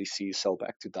the USDC, sell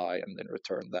back to DAI, and then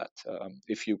return that.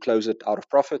 If you close it out of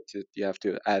profit, you have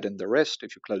to add in the rest.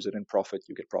 If you close it in profit,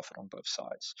 you get profit on both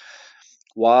sides.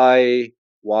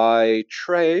 Why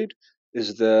trade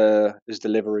is the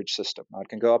leverage system. Now it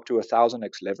can go up to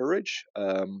 1000x leverage.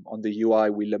 On the UI,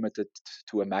 we limit it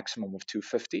to a maximum of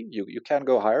 250. You can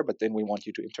go higher, but then we want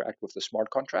you to interact with the smart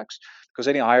contracts, because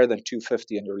any higher than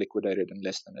 250 and you're liquidated in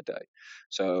less than a day.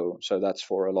 So that's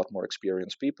for a lot more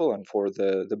experienced people. And for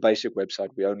the basic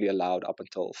website, we only allowed up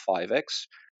until 5x,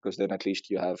 because then at least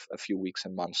you have a few weeks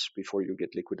and months before you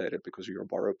get liquidated because of your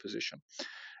borrow position.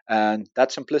 And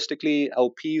that simplistically,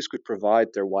 LPs could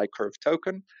provide their Y curve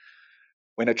token.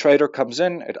 When a trader comes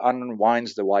in, it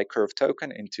unwinds the Y curve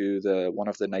token into one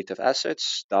of the native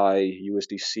assets, DAI,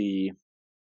 USDC,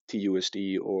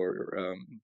 TUSD, or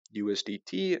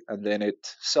USDT, and then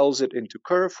it sells it into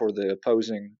curve for the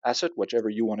opposing asset, whichever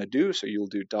you want to do. So you'll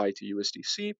do DAI to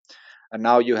USDC, and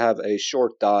now you have a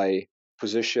short DAI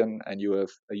position and you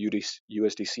have a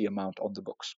USDC amount on the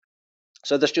books.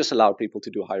 So this just allowed people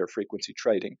to do higher frequency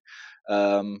trading.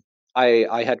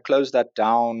 I had closed that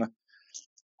down,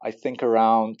 I think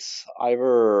around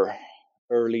either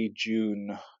early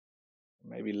June,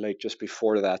 maybe late just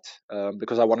before that,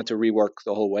 because I wanted to rework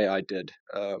the whole way I did,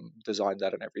 design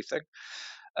that and everything.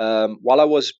 While I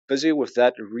was busy with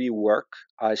that rework,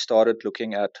 I started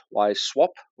looking at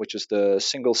YSwap, which is the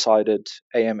single-sided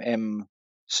AMM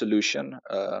solution.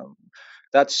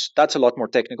 That's a lot more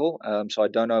technical, so I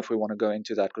don't know if we want to go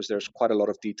into that, because there's quite a lot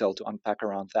of detail to unpack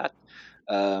around that.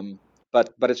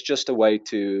 But it's just a way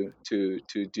to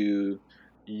do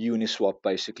Uniswap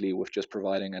basically, with just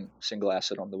providing a single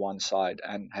asset on the one side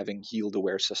and having yield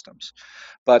aware systems.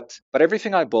 But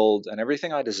everything I build and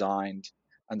everything I designed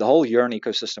and the whole Yearn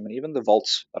ecosystem and even the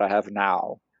vaults that I have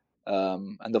now,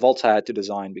 and the vaults I had to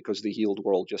design because the yield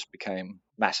world just became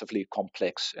massively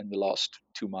complex in the last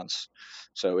 2 months,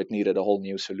 so it needed a whole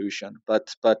new solution.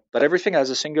 But everything has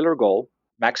a singular goal: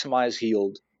 maximize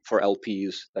yield for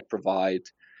LPs that provide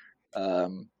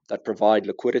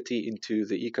liquidity into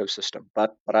the ecosystem.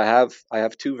 But I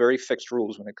have two very fixed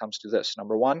rules when it comes to this.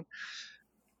 Number one,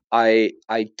 I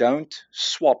don't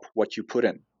swap what you put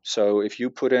in. So if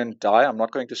you put in DAI, I'm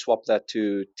not going to swap that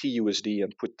to TUSD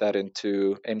and put that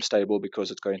into MStable because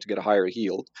it's going to get a higher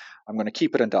yield. I'm going to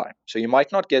keep it in DAI. So you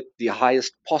might not get the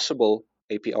highest possible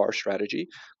APR strategy,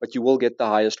 but you will get the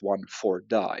highest one for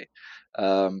DAI.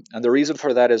 And the reason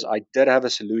for that is I did have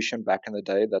a solution back in the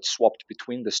day that swapped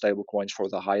between the stablecoins for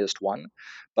the highest one,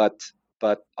 but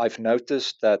I've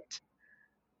noticed that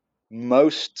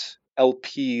most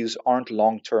LPs aren't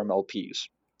long-term LPs.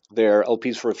 They're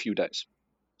LPs for a few days.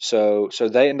 So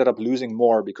they ended up losing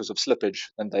more because of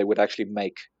slippage than they would actually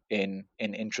make in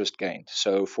interest gained.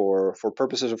 So for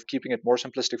purposes of keeping it more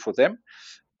simplistic for them,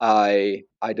 I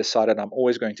decided I'm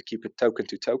always going to keep it token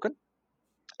to token.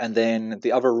 And then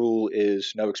the other rule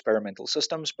is no experimental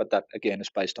systems, but that again is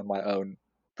based on my own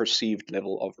perceived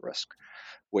level of risk,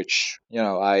 which,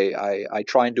 I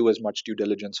try and do as much due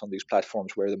diligence on these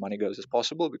platforms where the money goes as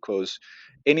possible, because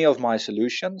any of my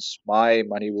solutions, my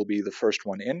money will be the first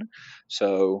one in.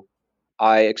 So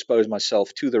I expose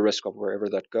myself to the risk of wherever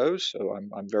that goes. So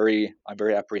I'm very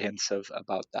apprehensive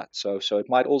about that. So it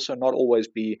might also not always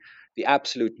be the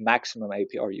absolute maximum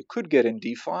APR you could get in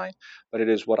DeFi, but it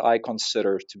is what I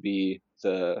consider to be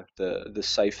the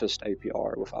safest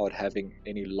APR without having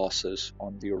any losses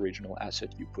on the original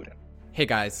asset you put in. Hey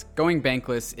guys, going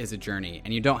bankless is a journey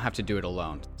and you don't have to do it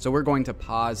alone. So we're going to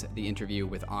pause the interview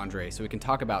with Andre so we can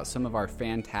talk about some of our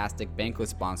fantastic bankless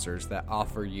sponsors that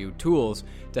offer you tools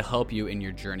to help you in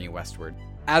your journey westward.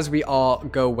 As we all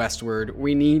go westward,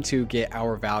 we need to get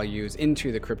our values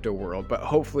into the crypto world, but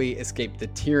hopefully escape the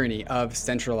tyranny of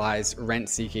centralized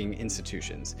rent-seeking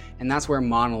institutions. And that's where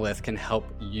Monolith can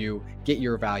help you get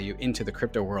your value into the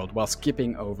crypto world while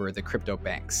skipping over the crypto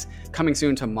banks. Coming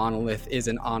soon to Monolith is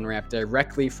an on-ramp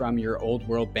directly from your old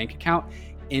world bank account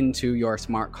into your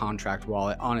smart contract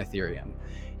wallet on Ethereum.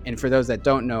 And for those that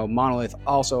don't know, Monolith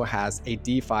also has a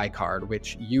DeFi card,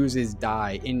 which uses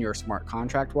DAI in your smart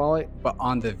contract wallet, but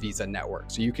on the Visa network.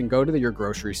 So you can go to your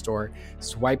grocery store,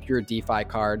 swipe your DeFi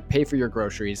card, pay for your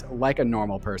groceries like a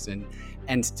normal person,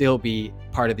 and still be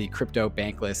part of the crypto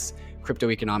bankless,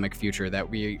 crypto economic future that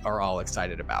we are all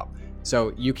excited about.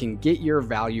 So you can get your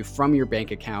value from your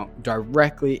bank account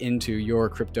directly into your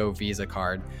crypto Visa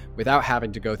card without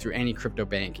having to go through any crypto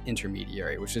bank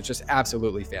intermediary, which is just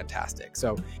absolutely fantastic.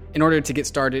 So in order to get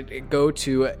started, go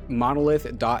to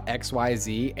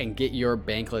monolith.xyz and get your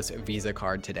bankless Visa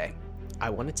card today. I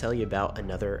want to tell you about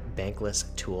another bankless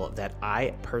tool that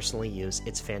I personally use.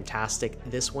 It's fantastic.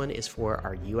 This one is for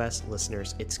our US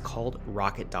listeners. It's called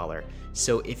Rocket Dollar.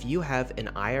 So if you have an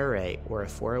IRA or a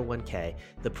 401k,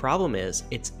 the problem is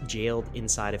it's jailed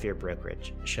inside of your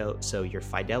brokerage. So your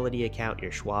Fidelity account,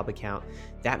 your Schwab account,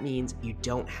 that means you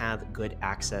don't have good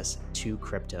access to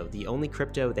crypto. The only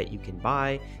crypto that you can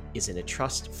buy is in a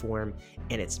trust form,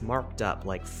 and it's marked up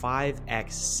like 5x,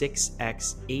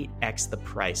 6x, 8x the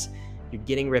price. You're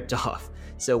getting ripped off.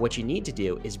 So what you need to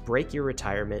do is break your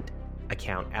retirement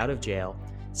account out of jail,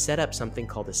 set up something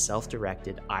called a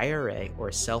self-directed IRA or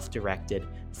self-directed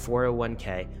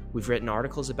 401k. We've written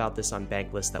articles about this on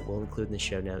Bankless that we'll include in the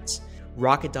show notes.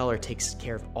 Rocket Dollar takes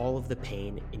care of all of the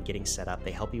pain in getting set up.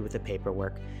 They help you with the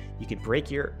paperwork. You can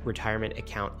break your retirement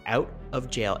account out of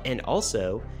jail and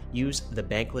also use the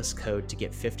Bankless code to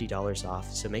get $50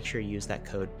 off. So make sure you use that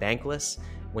code Bankless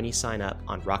when you sign up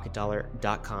on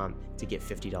rocketdollar.com to get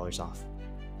 $50 off.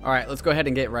 All right, let's go ahead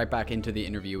and get right back into the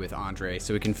interview with Andre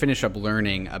so we can finish up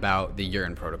learning about the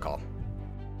urine protocol.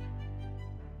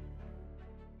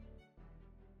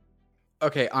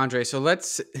 Okay, Andre, so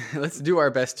let's do our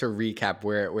best to recap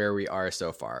where we are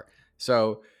so far.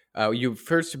 So you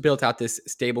first built out this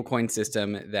stablecoin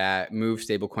system that moves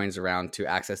stablecoins around to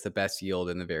access the best yield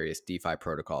in the various DeFi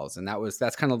protocols, and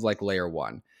that's kind of like layer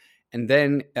one. And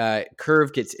then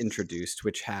Curve gets introduced,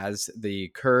 which has the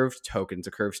Curve tokens,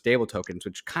 the Curve stable tokens,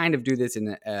 which kind of do this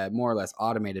in a more or less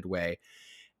automated way.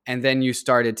 And then you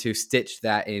started to stitch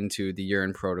that into the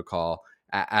urine protocol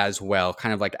as well,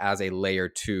 kind of like as a layer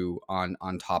two on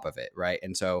top of it, right?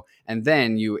 And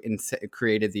then you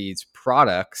created these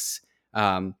products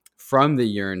from the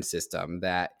urine system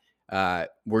that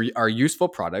are useful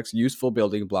products, useful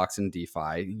building blocks in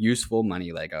DeFi, useful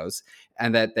money Legos,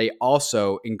 and that they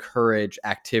also encourage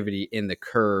activity in the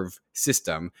Curve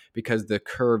system, because the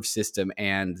Curve system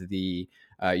and the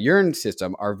urine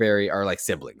system are like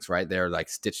siblings, right? They're like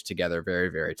stitched together very,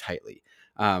 very tightly.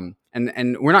 And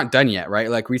we're not done yet, right?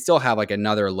 Like we still have like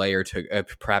another layer to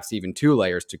perhaps even 2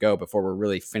 layers to go before we're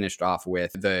really finished off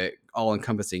with the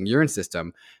all-encompassing urine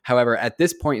system. However, at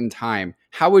this point in time,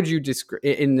 how would you describe,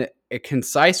 in a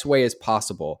concise way as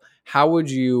possible, how would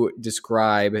you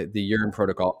describe the urine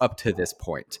protocol up to this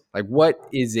point? Like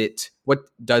what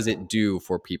does it do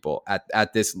for people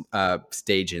at this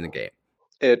stage in the game?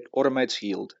 It automates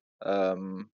yield.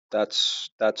 That's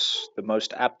the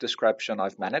most apt description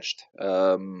I've managed.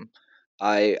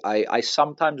 I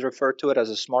sometimes refer to it as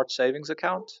a smart savings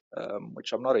account,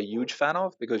 which I'm not a huge fan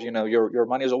of, because your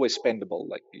money is always spendable.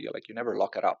 Like you never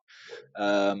lock it up.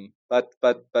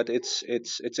 But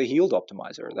it's a yield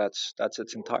optimizer. That's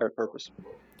its entire purpose.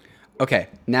 Okay,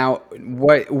 now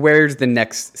where's the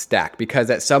next stack? Because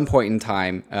at some point in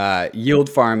time, yield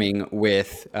farming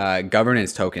with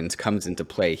governance tokens comes into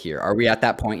play here. Are we at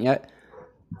that point yet?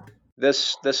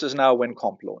 This is now when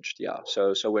Comp launched. Yeah.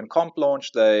 So when Comp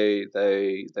launched, they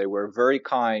were very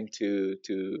kind to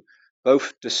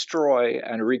both destroy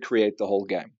and recreate the whole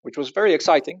game, which was very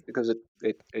exciting because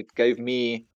it gave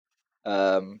me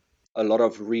a lot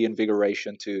of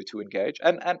reinvigoration to engage.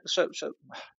 And so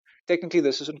technically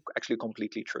this isn't actually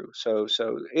completely true. So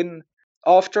in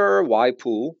after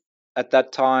YPool, at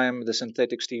that time the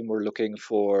synthetics team were looking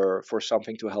for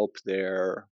something to help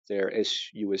their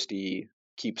SUSD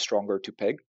keep stronger to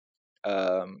peg.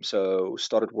 So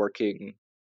started working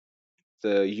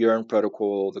the urine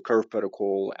protocol, the Curve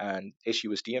protocol, and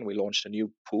SUSD, and we launched a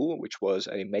new pool, which was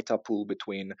a meta pool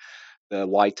between the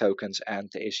Y tokens and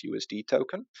the SUSD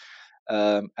token.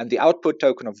 And the output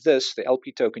token of this, the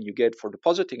LP token you get for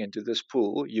depositing into this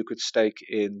pool, you could stake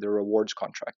in the rewards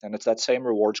contract. And it's that same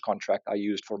rewards contract I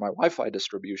used for my YFI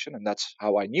distribution. And that's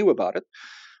how I knew about it,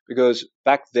 because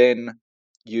back then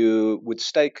you would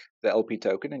stake the LP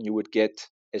token and you would get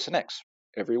SNX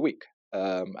every week.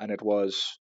 And it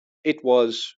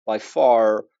was by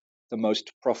far the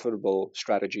most profitable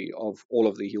strategy of all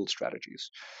of the yield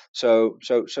strategies. So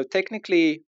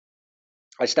technically,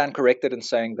 I stand corrected in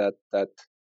saying that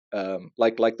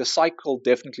like the cycle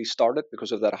definitely started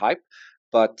because of that hype,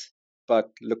 but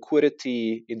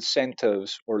liquidity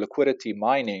incentives or liquidity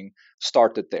mining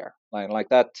started there. Like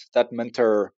that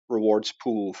Mentor rewards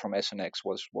pool from SNX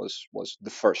was the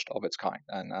first of its kind,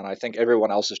 and I think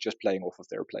everyone else is just playing off of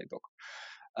their playbook.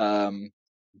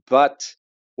 But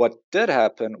what did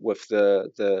happen with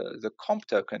the comp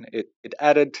token, it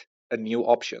added a new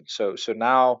option. So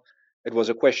now it was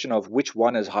a question of which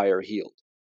one is higher yield,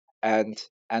 and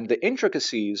the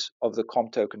intricacies of the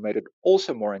comp token made it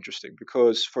also more interesting,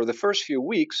 because for the first few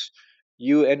weeks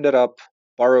you ended up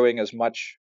borrowing as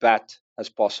much BAT as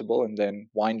possible, and then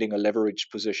winding a leveraged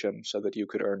position so that you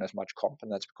could earn as much comp.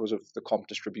 And that's because of the comp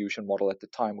distribution model at the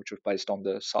time, which was based on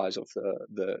the size of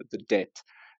the debt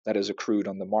that is accrued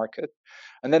on the market.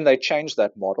 And then they changed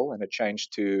that model, and it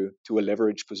changed to a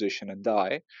leveraged position and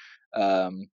die.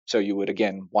 So you would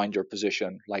again wind your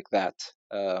position like that,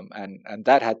 and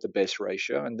that had the best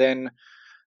ratio. And then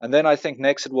I think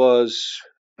next it was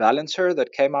Balancer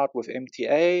that came out with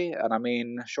MTA, and I mean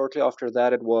shortly after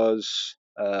that it was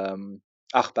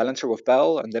Balancer with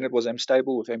Bell, and then it was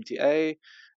MStable with MTA.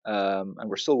 And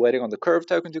we're still waiting on the Curve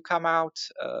token to come out.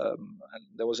 And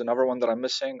there was another one that I'm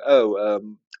missing.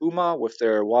 UMA with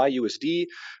their YUSD.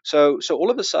 So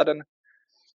all of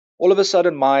a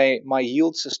sudden, my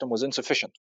yield system was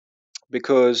insufficient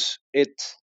because it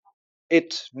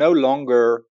no longer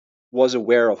was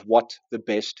aware of what the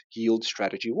best yield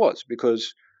strategy was,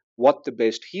 because what the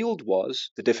best yield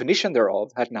was, the definition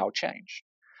thereof, had now changed.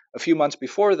 A few months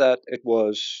before that,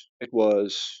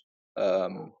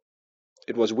 um,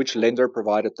 it was which lender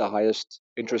provided the highest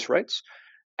interest rates,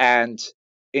 and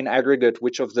in aggregate,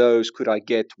 which of those could I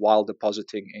get while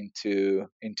depositing into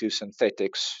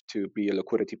synthetics to be a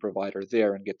liquidity provider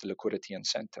there and get the liquidity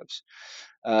incentives.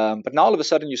 But now all of a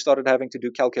sudden you started having to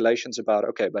do calculations about,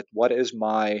 okay, but what is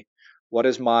my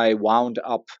wound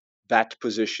up bat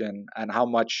position, and how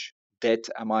much debt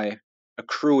am I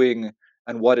accruing,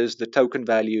 and what is the token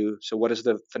value? So what is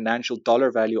the financial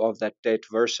dollar value of that debt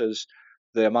versus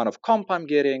the amount of comp I'm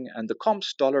getting, and the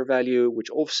comp's dollar value, which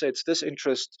offsets this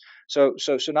interest. So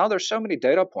now there's so many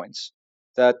data points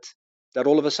that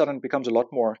all of a sudden becomes a lot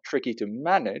more tricky to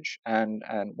manage. And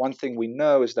one thing we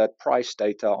know is that price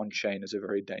data on chain is a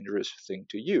very dangerous thing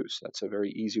to use. That's a very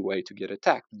easy way to get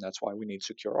attacked, and that's why we need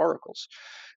secure oracles.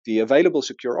 The available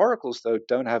secure oracles, though,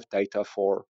 don't have data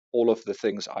for all of the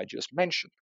things I just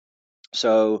mentioned.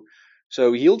 So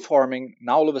yield farming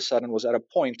now all of a sudden was at a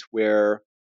point where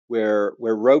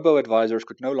robo advisors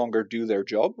could no longer do their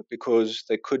job because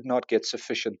they could not get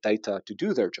sufficient data to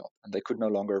do their job, and they could no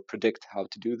longer predict how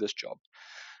to do this job.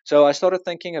 So I started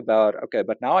thinking about, okay,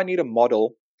 but now I need a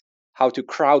model how to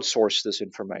crowdsource this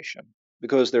information,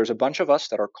 because there's a bunch of us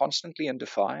that are constantly in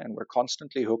DeFi, and we're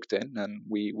constantly hooked in, and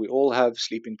we all have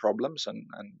sleeping problems, and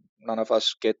none of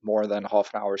us get more than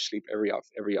half an hour's sleep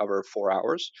every other 4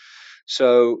 hours.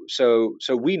 So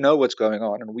we know what's going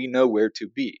on, and we know where to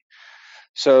be.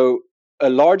 So a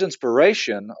large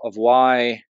inspiration of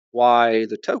why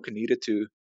the token needed to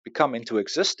become into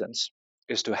existence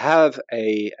is to have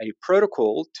a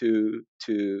protocol to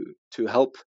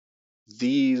help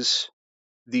these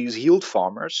yield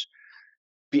farmers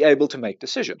be able to make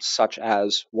decisions, such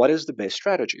as what is the best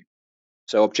strategy.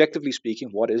 So objectively speaking,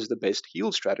 what is the best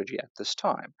yield strategy at this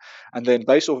time? And then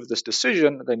based off of this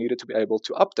decision, they needed to be able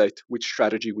to update which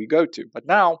strategy we go to. But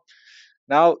now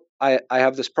I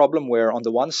have this problem where on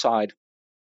the one side,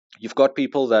 you've got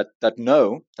people that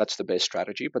know that's the best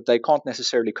strategy, but they can't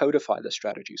necessarily codify the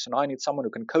strategy. So now I need someone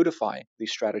who can codify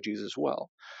these strategies as well.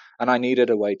 And I needed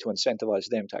a way to incentivize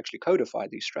them to actually codify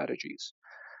these strategies.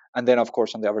 And then, of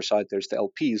course, on the other side, there's the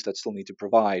LPs that still need to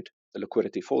provide the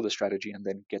liquidity for the strategy and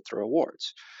then get the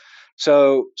rewards.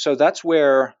 So that's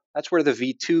where the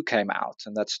V2 came out,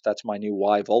 and that's my new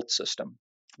Y Vault system,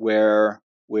 where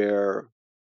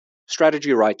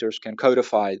strategy writers can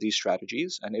codify these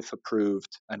strategies, and if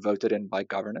approved and voted in by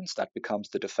governance, that becomes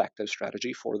the de facto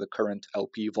strategy for the current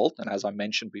LP vault. And as I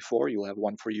mentioned before, you'll have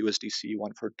one for USDC,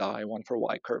 one for DAI, one for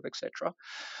Y Curve, etc.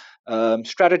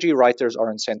 Strategy writers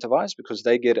are incentivized because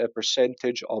they get a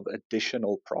percentage of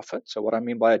additional profit. So what I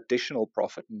mean by additional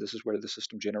profit, and this is where the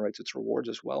system generates its rewards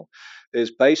as well,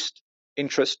 is based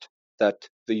interest that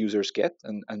the users get,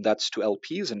 and that's to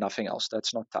LPs and nothing else.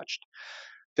 That's not touched.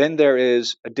 Then there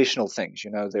is additional things.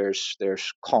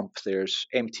 There's comp, there's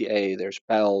MTA, there's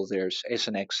Bell, there's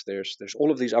SNX, there's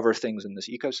all of these other things in this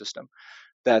ecosystem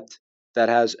that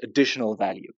has additional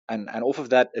value, and off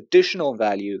of that additional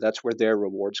value, that's where their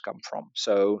rewards come from.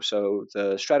 So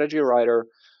the strategy writer,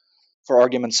 for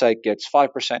argument's sake, gets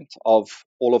 5% of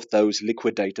all of those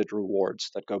liquidated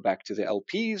rewards that go back to the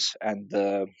LPs, and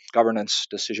the governance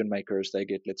decision makers, they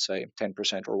get, let's say,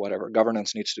 10% or whatever.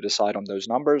 Governance needs to decide on those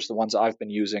numbers. The ones I've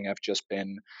been using have just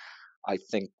been, I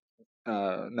think,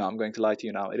 no, I'm going to lie to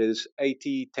you now. It is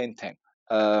 80, 10, 10.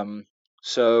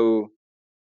 So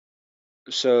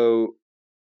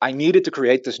I needed to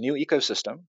create this new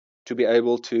ecosystem to be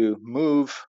able to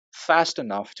move fast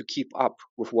enough to keep up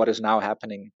with what is now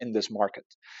happening in this market.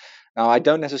 Now, I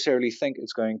don't necessarily think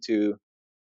it's going to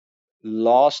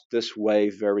last this way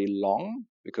very long,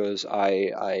 because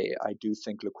I do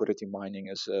think liquidity mining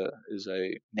is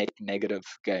a net negative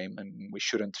game, and we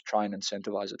shouldn't try and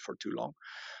incentivize it for too long.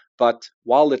 But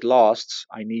while it lasts,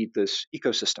 I need this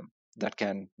ecosystem that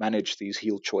can manage these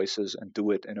yield choices and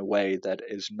do it in a way that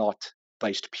is not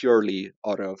based purely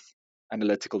out of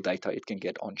analytical data it can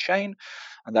get on chain.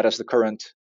 And that is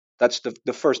that's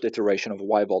the first iteration of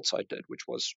Y vaults I did, which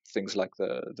was things like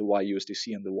the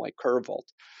YUSDC and the Y Curve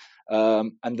vault.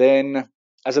 And then,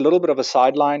 as a little bit of a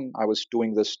sideline, I was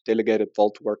doing this delegated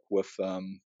vault work with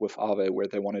Aave, where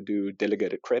they want to do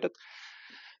delegated credit.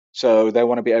 So they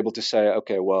want to be able to say,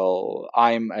 okay, well,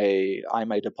 I'm a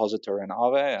depositor in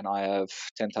Aave, and I have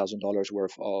 $10,000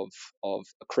 worth of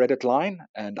a credit line,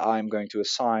 and I'm going to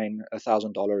assign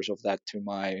 $1,000 of that to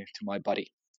my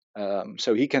buddy.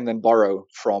 So he can then borrow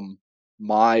from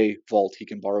my vault. He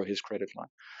can borrow his credit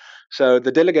line. So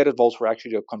the delegated vaults were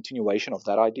actually a continuation of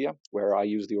that idea, where I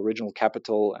use the original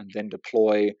capital and then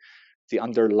deploy the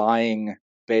underlying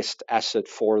best asset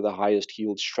for the highest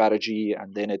yield strategy,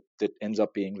 and then it ends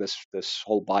up being this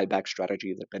whole buyback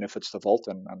strategy that benefits the vault.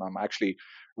 And I'm actually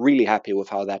really happy with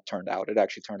how that turned out. It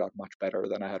actually turned out much better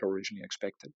than I had originally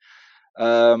expected.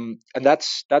 And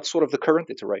that's sort of the current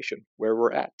iteration where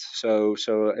we're at. So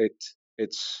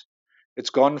it's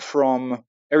gone from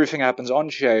everything happens on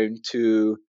chain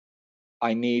to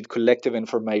I need collective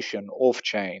information off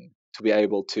chain to be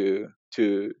able to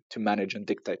manage and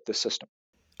dictate the system.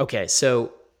 Okay,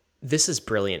 so this is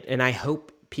brilliant, and I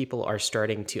hope people are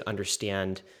starting to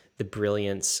understand the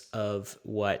brilliance of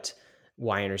what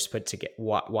Wiron has put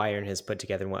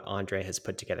together, and what Andre has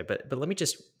put together. But let me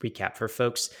just recap for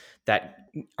folks that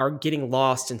are getting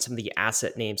lost in some of the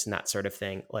asset names and that sort of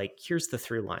thing. Like, here's the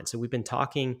through line. So we've been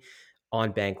talking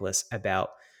on Bankless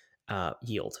about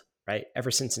yield, right?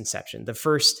 Ever since inception, the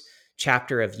first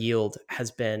chapter of yield has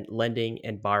been lending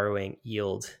and borrowing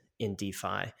yield in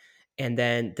DeFi. And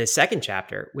then the second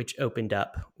chapter, which opened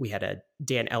up, we had a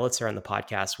Dan Elitzer on the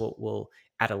podcast. We'll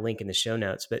add a link in the show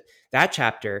notes. But that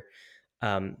chapter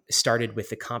started with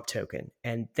the comp token,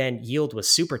 and then yield was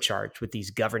supercharged with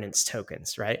these governance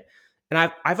tokens, right?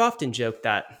 And I've often joked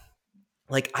that,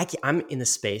 like, I'm in the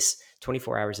space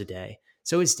 24 hours a day.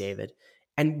 So is David.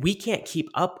 And we can't keep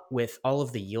up with all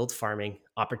of the yield farming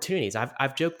opportunities.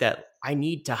 I've joked that I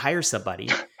need to hire somebody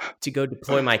to go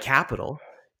deploy my capital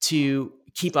to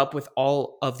keep up with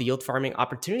all of the yield farming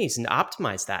opportunities and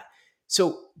optimize that.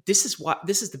 So this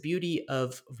is the beauty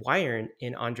of Wiron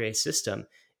in Andre's system,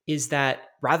 is that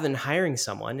rather than hiring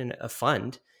someone in a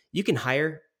fund, you can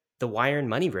hire the Wiron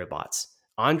money robots,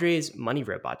 Andre's money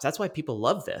robots. That's why people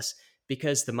love this,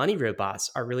 because the money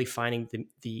robots are really finding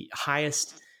the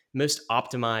highest, most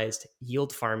optimized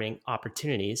yield farming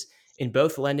opportunities in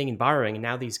both lending and borrowing, and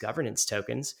now these governance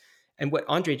tokens. And what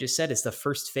Andre just said is the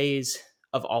first phase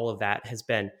of all of that has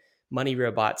been money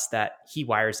robots that he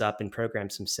wires up and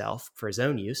programs himself for his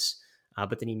own use,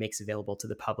 but then he makes available to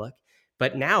the public.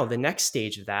 But now the next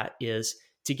stage of that is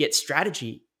to get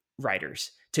strategy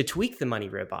writers to tweak the money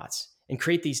robots and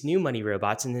create these new money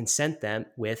robots and then send them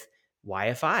with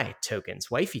YFI tokens,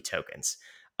 YFI tokens.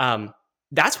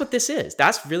 That's what this is.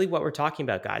 That's really what we're talking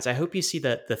about, guys. I hope you see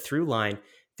the through line.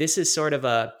 This is sort of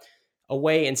a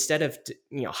way, instead of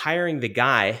hiring the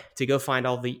guy to go find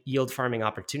all the yield farming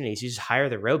opportunities, you just hire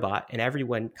the robot, and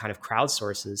everyone kind of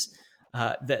crowdsources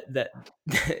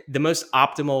the most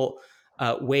optimal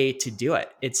way to do it.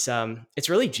 It's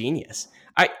really genius.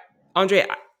 Andre,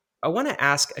 I want to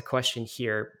ask a question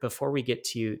here before we get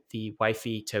to the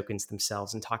YFI tokens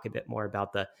themselves and talk a bit more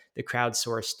about the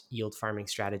crowdsourced yield farming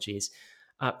strategies.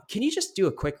 Can you just do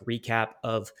a quick recap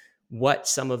of what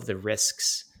some of the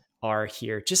risks are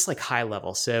here, just like high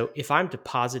level? So if I'm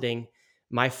depositing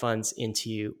my funds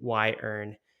into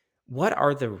YEarn, what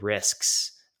are the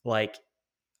risks? Like,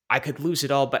 I could lose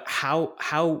it all, but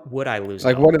how would I lose it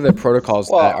Like, what all? are the protocols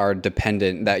that Well, are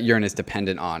dependent, that Yearn is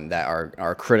dependent on, that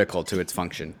are critical to its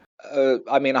function?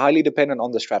 I mean, highly dependent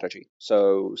on the strategy.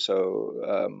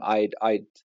 I'd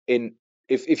in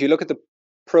if you look at the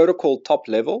protocol top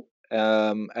level,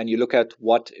 and you look at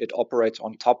what it operates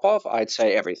on top of, I'd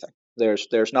say everything.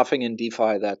 There's nothing in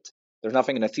DeFi there's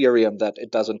nothing in Ethereum that it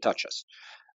doesn't touch us.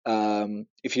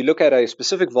 If you look at a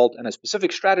specific vault and a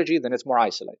specific strategy, then it's more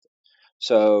isolated.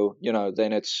 So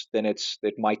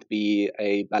it might be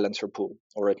a balancer pool,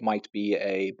 or it might be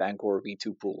a bank or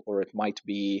V2 pool, or it might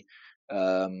be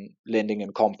lending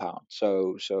in compound.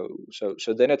 So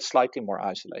then it's slightly more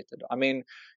isolated. I mean,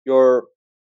 your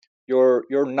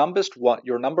your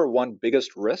number one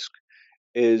biggest risk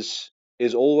is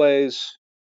always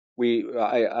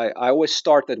I always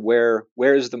start at where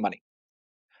is the money.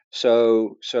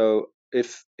 So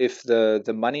if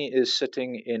the money is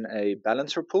sitting in a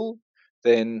balancer pool,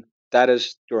 then that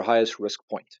is your highest risk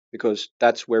point, because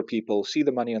that's where people see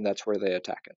the money and that's where they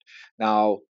attack it.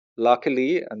 Now,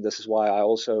 luckily, and this is why I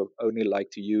also only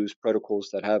like to use protocols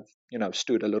that have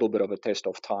stood a little bit of a test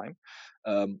of time,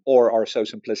 or are so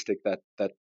simplistic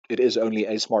that it is only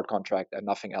a smart contract and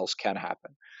nothing else can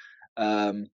happen.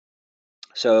 Um,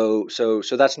 so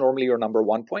that's normally your number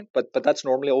one point, but that's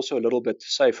normally also a little bit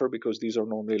safer because these are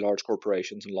normally large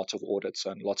corporations and lots of audits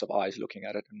and lots of eyes looking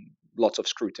at it and lots of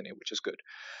scrutiny, which is good.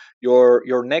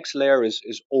 Your next layer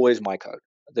is always my code.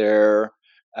 There,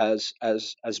 as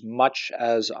much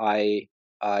as I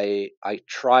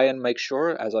try and make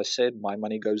sure, as I said, my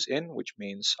money goes in, which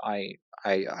means I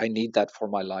need that for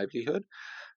my livelihood.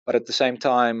 But at the same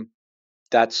time,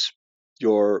 that's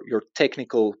your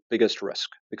technical biggest risk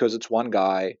because it's one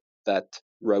guy that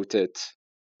wrote it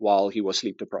while he was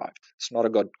sleep deprived. It's not a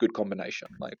good combination.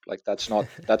 Like that's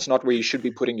not where you should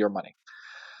be putting your money.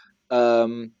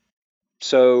 Um,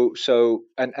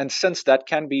 and since that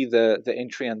can be the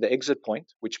entry and the exit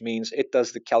point, which means it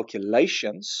does the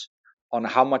calculations on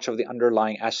how much of the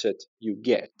underlying asset you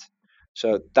get.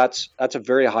 So that's a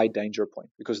very high danger point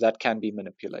because that can be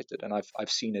manipulated, and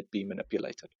I've seen it be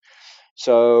manipulated.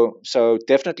 So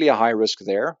definitely a high risk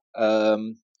there.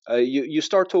 You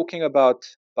start talking about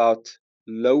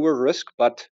lower risk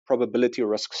but probability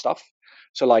risk stuff.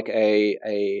 So like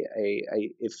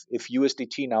if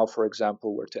USDT now, for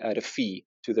example, were to add a fee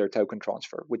to their token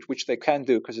transfer, which they can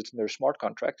do because it's in their smart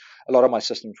contract, a lot of my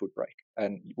systems would break,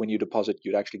 and when you deposit,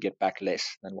 you'd actually get back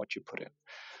less than what you put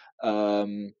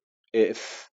in.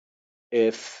 If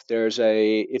if there's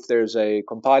a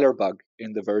compiler bug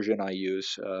in the version I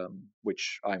use,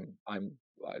 which I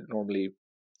normally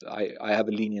I have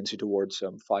a leniency towards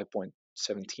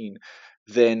 5.17,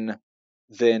 then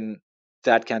then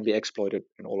that can be exploited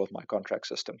in all of my contract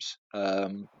systems.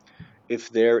 If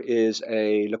there is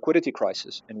a liquidity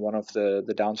crisis in one of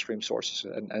the downstream sources,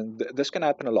 and this can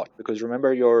happen a lot because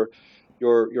remember you're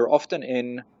often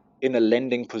in a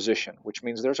lending position, which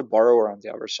means there's a borrower on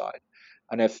the other side.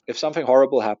 And if something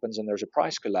horrible happens and there's a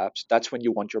price collapse, that's when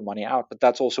you want your money out. But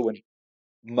that's also when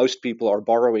most people are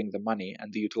borrowing the money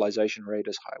and the utilization rate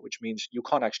is high, which means you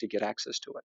can't actually get access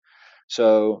to it.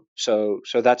 So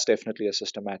that's definitely a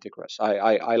systematic risk.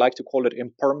 I like to call it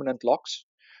impermanent locks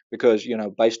because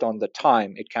based on the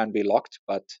time it can be locked,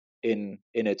 but in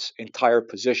its entire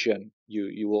position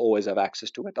you will always have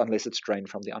access to it unless it's drained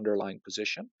from the underlying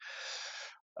position.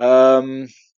 Um,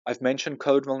 I've mentioned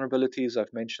code vulnerabilities.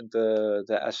 I've mentioned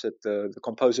the asset. The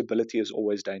composability is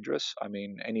always dangerous. I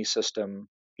mean, any system,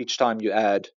 each time you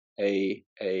add a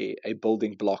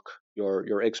building block,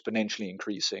 you're exponentially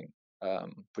increasing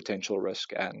potential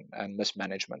risk and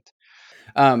mismanagement.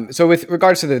 So with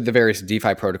regards to the various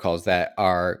DeFi protocols that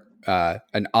are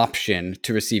an option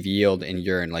to receive yield in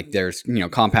Yearn, like there's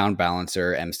Compound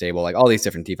Balancer, MStable, like all these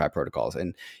different DeFi protocols,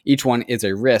 and each one is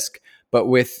a risk. But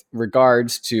with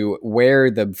regards to where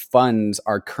the funds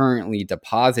are currently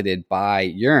deposited by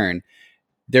Yearn,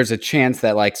 there's a chance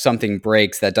that like something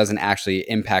breaks that doesn't actually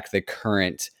impact the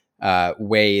current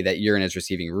way that Yearn is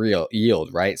receiving real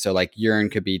yield, right? So like Yearn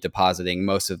could be depositing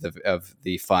most of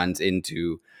the funds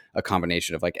into a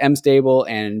combination of like MStable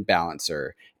and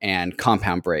Balancer and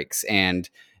compound breaks, and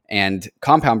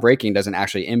compound breaking doesn't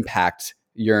actually impact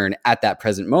Yearn at that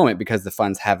present moment because the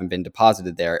funds haven't been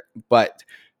deposited there. But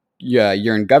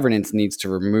Yearn governance needs to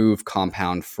remove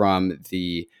compound from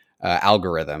the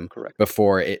algorithm Correct.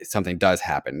 before something does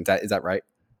happen. Is that right?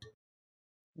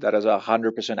 That is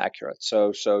 100% accurate.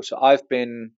 So I've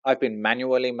been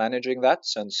manually managing that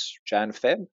since Jan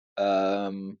Feb.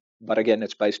 But again,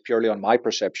 it's based purely on my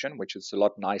perception, which is a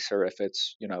lot nicer if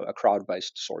it's a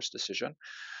crowd-based source decision.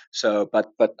 So, but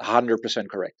 100%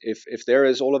 correct. If there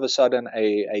is all of a sudden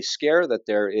a scare that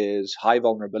there is high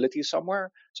vulnerability somewhere,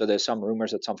 so there's some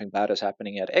rumors that something bad is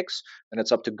happening at X, then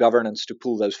it's up to governance to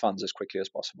pull those funds as quickly as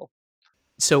possible.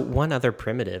 So one other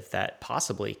primitive that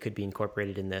possibly could be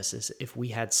incorporated in this is if we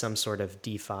had some sort of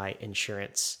DeFi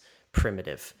insurance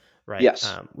primitive, right? Yes.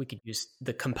 We could use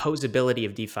the composability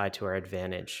of DeFi to our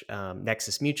advantage.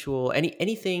 Nexus Mutual,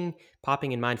 anything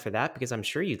popping in mind for that? Because I'm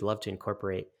sure you'd love to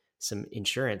incorporate some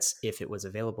insurance if it was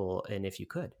available and if you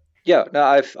could. Yeah, no,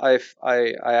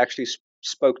 I actually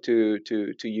spoke to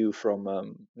you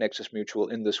from Nexus Mutual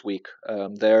in this week.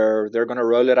 They're going to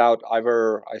roll it out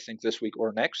either I think this week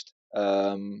or next.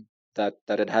 That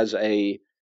it has a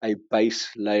base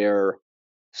layer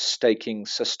staking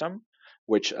system,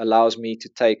 which allows me to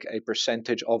take a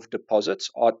percentage of deposits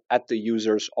at the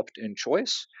user's opt-in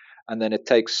choice, and then it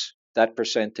takes that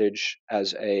percentage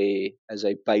as a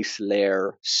base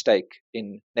layer stake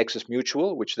in Nexus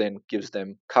Mutual, which then gives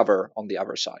them cover on the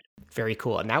other side. Very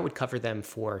cool. And that would cover them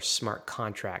for smart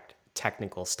contract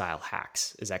technical style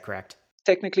hacks. Is that correct?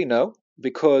 Technically, no.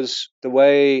 because the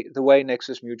way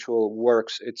Nexus Mutual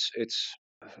works, it's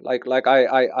like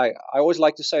I always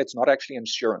like to say it's not actually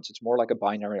insurance. It's more like a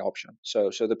binary option. So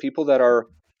the people that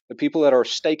are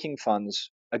staking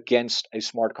funds against a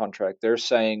smart contract, they're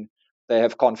saying they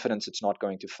have confidence it's not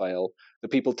going to fail. The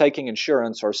people taking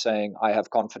insurance are saying I have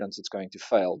confidence it's going to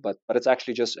fail, but it's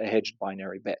actually just a hedged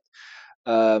binary bet.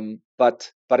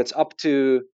 But it's up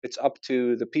to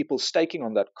the people staking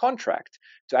on that contract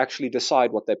to actually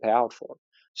decide what they pay out for.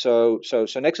 So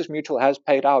Nexus Mutual has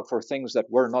paid out for things that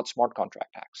were not smart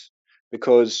contract hacks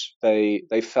because they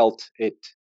felt it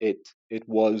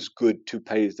was good to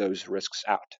pay those risks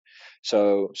out.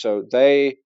 So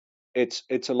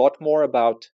it's a lot more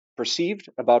about perceived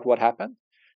about what happened.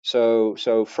 So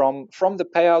from the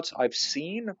payouts I've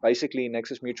seen, basically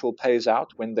Nexus Mutual pays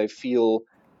out when they feel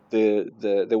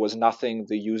there was nothing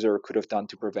the user could have done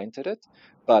to prevent it.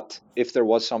 But if there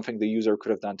was something the user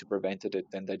could have done to prevent it,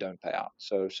 then they don't pay out.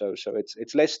 So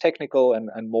it's less technical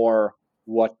and more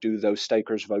what do those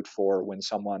stakers vote for when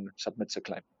someone submits a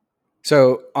claim.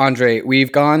 So, Andre,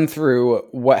 we've gone through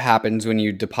what happens when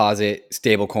you deposit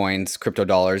stablecoins, crypto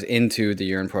dollars into the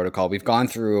Yearn protocol. We've gone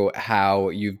through how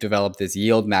you've developed this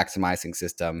yield maximizing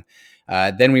system.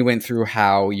 Then we went through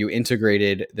how you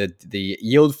integrated the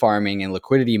yield farming and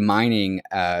liquidity mining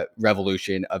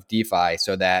revolution of DeFi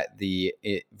so that the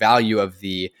value of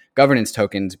the governance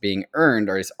tokens being earned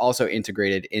is also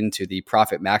integrated into the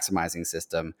profit maximizing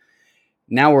system.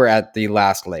 Now we're at the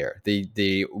last layer, the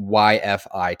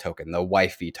YFI token, the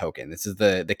YFI token. This is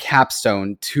the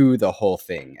capstone to the whole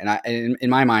thing. And in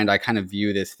my mind, I kind of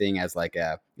view this thing as like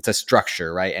it's a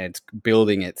structure, right? And it's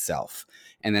building itself.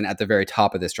 And then at the very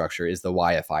top of the structure is the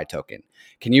YFI token.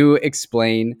 Can you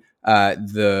explain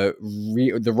the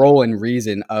role and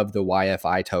reason of the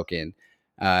YFI token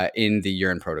in the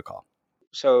Yearn protocol?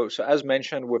 So as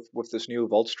mentioned with this new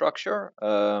vault structure,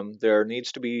 there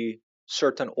needs to be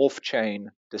certain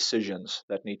off-chain decisions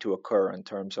that need to occur in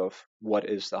terms of what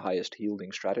is the highest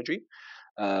yielding strategy.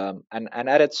 And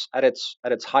at its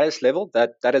highest level,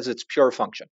 that is its pure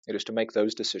function. It is to make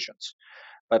those decisions.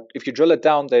 But if you drill it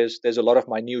down, there's a lot of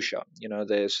minutia.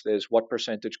 There's what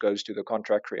percentage goes to the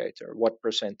contract creator, what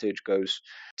percentage goes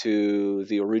to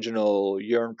the original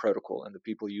Yearn protocol and the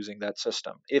people using that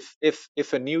system.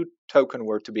 If a new token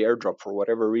were to be airdropped for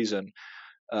whatever reason,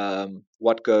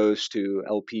 what goes to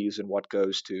LPs and what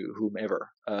goes to whomever.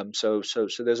 So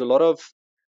there's a lot of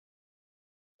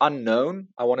unknown,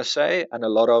 I want to say, and a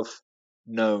lot of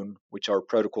known, which are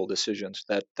protocol decisions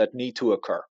that need to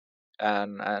occur.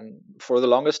 And for the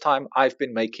longest time I've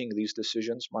been making these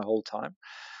decisions my whole time.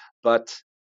 But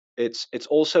it's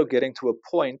also getting to a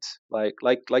point,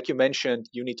 like you mentioned,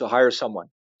 you need to hire someone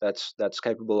that's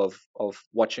capable of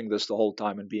watching this the whole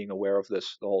time and being aware of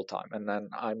this the whole time. And then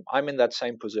I'm in that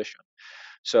same position.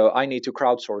 So I need to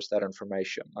crowdsource that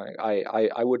information.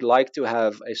 I would like to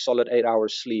have a solid 8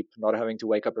 hours sleep, not having to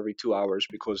wake up every 2 hours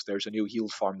because there's a new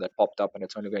yield farm that popped up and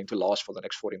it's only going to last for the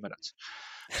next 40 minutes.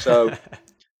 So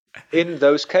in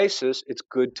those cases, it's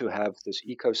good to have this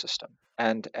ecosystem.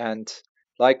 And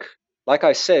like like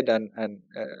I said, and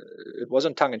it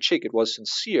wasn't tongue in cheek, it was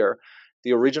sincere.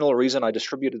 The original reason I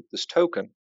distributed this token,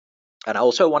 and I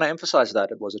also want to emphasize that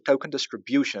it was a token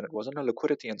distribution, it wasn't a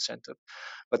liquidity incentive.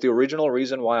 But the original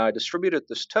reason why I distributed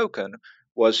this token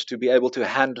was to be able to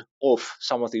hand off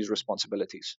some of these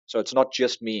responsibilities. So it's not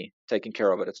just me taking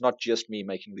care of it. It's not just me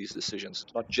making these decisions.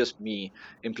 It's not just me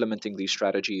implementing these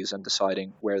strategies and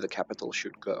deciding where the capital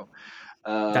should go.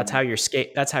 That's how Um,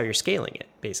 you're scaling it,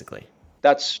 basically.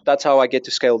 that's how I get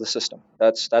to scale the system.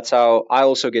 That's how I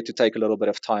also get to take a little bit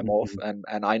of time off,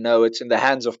 and I know it's in the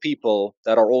hands of people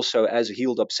that are also as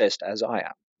yield obsessed as I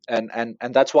am,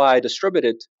 and that's why I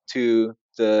distributed to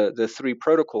the three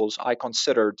protocols I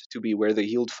considered to be where the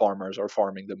yield farmers are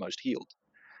farming the most yield,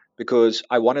 because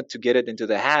I wanted to get it into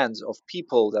the hands of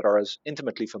people that are as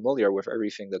intimately familiar with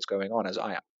everything that's going on as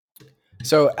I am.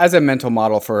 So, as a mental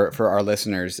model for our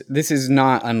listeners, this is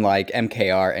not unlike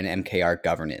MKR and MKR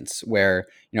governance, where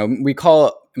we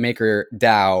call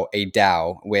MakerDAO a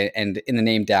DAO, and in the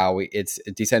name DAO, it's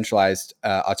a decentralized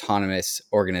autonomous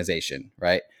organization,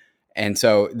 right? And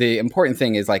so, the important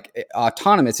thing is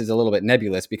autonomous is a little bit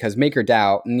nebulous because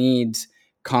MakerDAO needs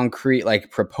concrete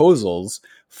proposals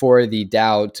for the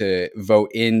DAO to vote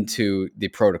into the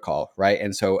protocol, right?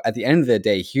 And so at the end of the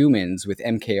day, humans with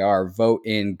MKR vote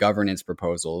in governance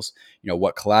proposals,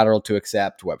 what collateral to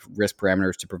accept, what risk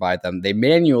parameters to provide them. They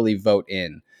manually vote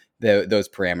in those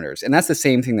parameters. And that's the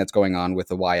same thing that's going on with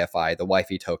the YFI, the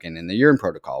YFI token, and the Yearn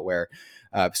protocol, where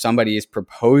somebody is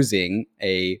proposing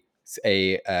a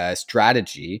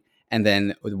strategy, and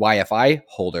then YFI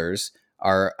holders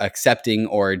are accepting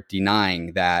or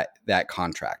denying that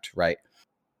contract, right?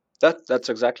 That's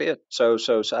exactly it. So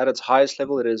at its highest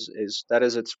level, it is that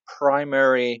is its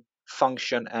primary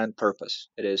function and purpose.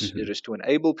 It Mm-hmm. is to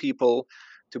enable people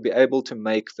to be able to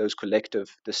make those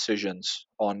collective decisions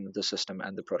on the system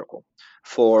and the protocol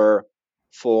for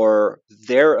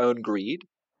their own greed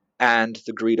and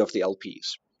the greed of the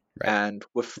LPs. Right. And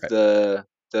with Right. the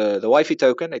YFI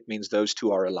token, it means those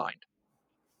two are aligned.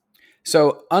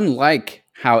 So, unlike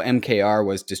how MKR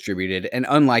was distributed, and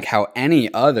unlike how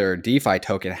any other DeFi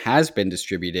token has been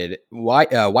distributed,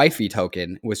 YFI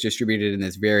token was distributed in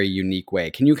this very unique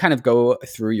way. Can you kind of go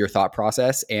through your thought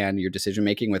process and your decision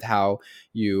making with how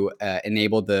you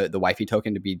enabled the YFI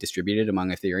token to be distributed among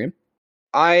Ethereum?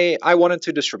 I wanted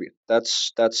to distribute.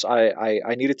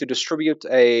 I needed to distribute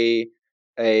a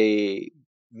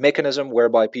mechanism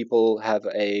whereby people have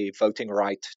a voting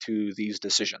right to these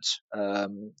decisions.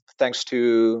 Thanks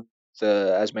to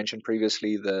the, as mentioned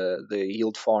previously, the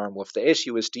yield farm with the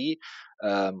SUSD,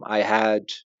 I had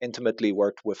intimately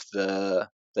worked with the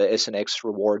SNX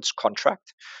rewards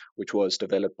contract, which was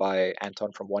developed by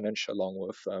Anton from 1inch along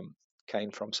with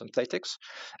Kane from Synthetics,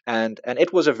 and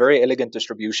it was a very elegant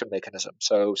distribution mechanism.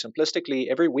 So simplistically,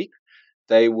 every week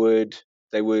they would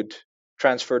they would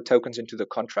transfer tokens into the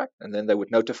contract, and then they would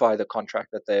notify the contract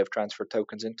that they have transferred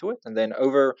tokens into it, and then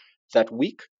over that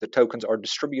week the tokens are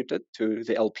distributed to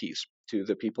the LPs, to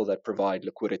the people that provide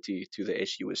liquidity to the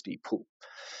SUSD pool.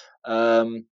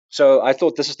 So I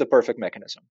thought this is the perfect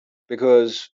mechanism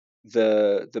because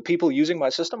the people using my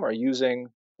system are using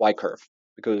Y curve,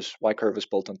 because Y curve is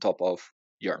built on top of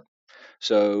Yearn.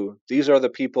 So these are the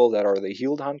people that are the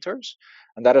yield hunters,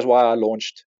 and that is why I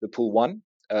launched the pool one,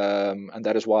 and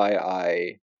that is why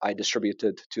I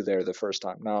distributed to there the first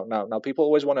time. Now, people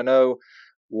always want to know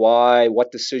why,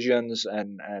 what decisions,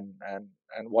 and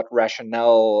what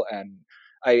rationale, and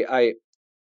I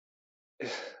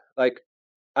like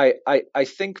I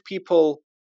think people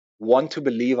want to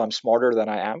believe I'm smarter than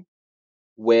I am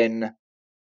when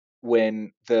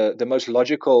the most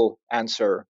logical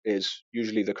answer is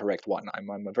usually the correct one. I'm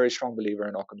a very strong believer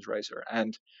in Occam's razor,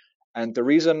 and the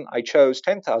reason I chose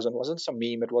 10,000 wasn't some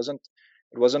meme. It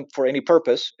wasn't for any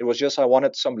purpose. It was just I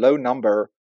wanted some low number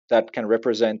that can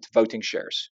represent voting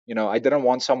shares. I didn't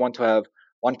want someone to have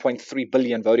 1.3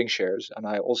 billion voting shares, and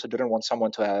I also didn't want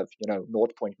someone to have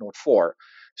 0.04.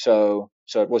 So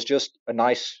it was just a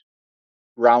nice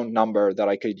round number that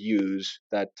I could use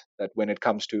that when it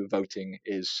comes to voting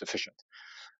is sufficient.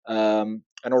 And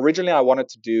originally I wanted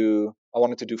to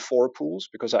do 4 pools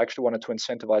because I actually wanted to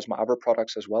incentivize my other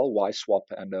products as well, Y swap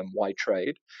and Y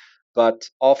trade. But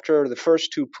after the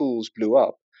first 2 pools blew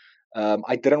up,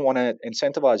 I didn't want to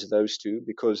incentivize those two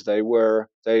because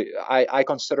I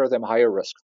consider them higher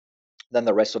risk than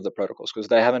the rest of the protocols because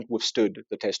they haven't withstood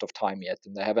the test of time yet,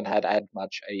 and they haven't had as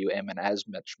much AUM and as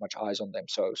much eyes on them.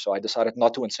 So I decided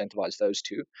not to incentivize those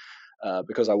two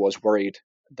because I was worried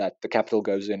that the capital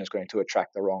goes in is going to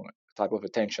attract the wrong type of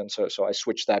attention. So I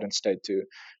switched that instead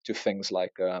to things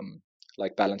like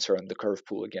Balancer and the Curve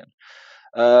pool again.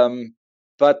 Um,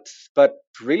 but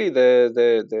really, there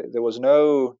was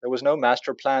no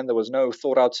master plan. There was no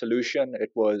thought out solution.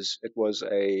 It was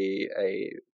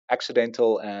a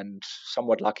accidental and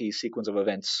somewhat lucky sequence of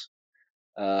events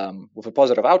with a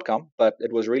positive outcome, but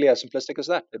it was really as simplistic as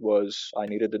that. It was I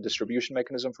needed a distribution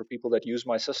mechanism for people that use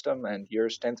my system, and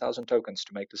here's 10,000 tokens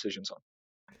to make decisions on.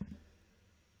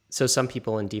 So some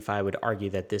people in DeFi would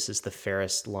argue that this is the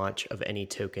fairest launch of any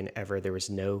token ever. There was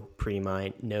no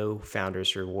pre-mine, no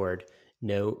founder's reward,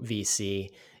 no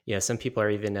VC. Some people are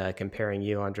even comparing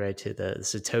you, Andre, to the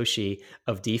Satoshi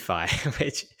of DeFi,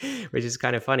 which is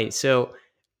kind of funny. So,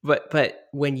 but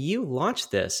when you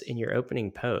launched this in your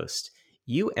opening post,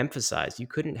 you emphasized, you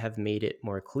couldn't have made it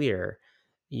more clear.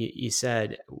 You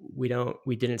said we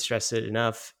didn't stress it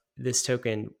enough. This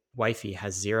token YFI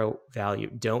has zero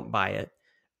value. Don't buy it,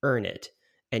 earn it.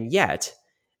 And yet,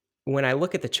 when I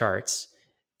look at the charts,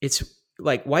 it's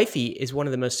like YFI is one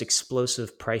of the most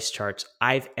explosive price charts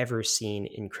I've ever seen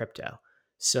in crypto.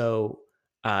 So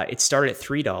it started at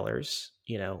 $3,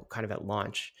 kind of at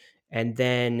launch, and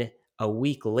then a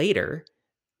week later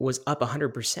was up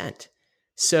 100%.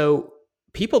 So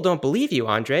people don't believe you,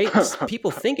 Andre.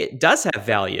 People think it does have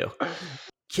value.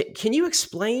 Can you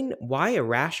explain why a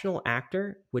rational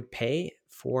actor would pay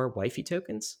for YFI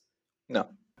tokens? No.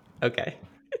 Okay.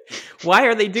 Why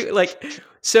are they doing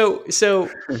so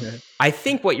I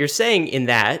think what you're saying in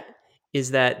that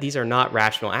is that these are not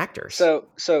rational actors. So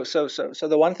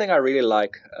the one thing I really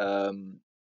like,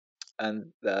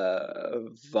 and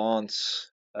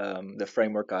Vance, the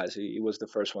framework guys, he was the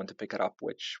first one to pick it up,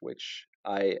 which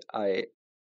I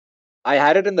I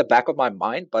had it in the back of my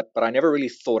mind, but I never really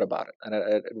thought about it, and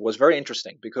it was very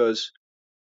interesting because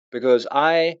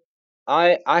I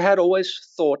had always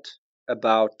thought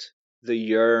about the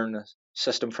Yearn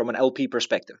system from an LP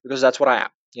perspective because that's what I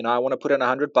am. I want to put in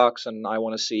 $100 and I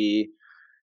want to see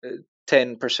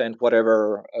 10%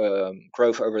 whatever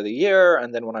growth over the year,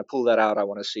 and then when I pull that out, I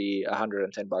want to see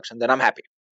 $110, and then I'm happy.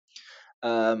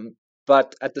 Um,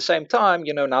 but at the same time,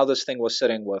 now this thing was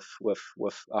sitting with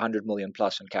 100 million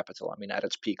plus in capital. I mean, at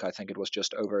its peak, I think it was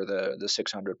just over the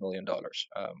 $600 million,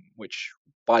 which,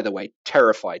 by the way,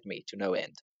 terrified me to no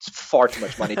end. It's far too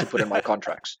much money to put in my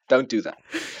contracts. Don't do that.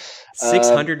 Six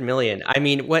Um, hundred million. I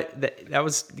mean, that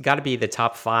was got to be the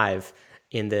top five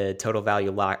in the total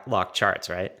value lock charts,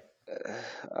 right?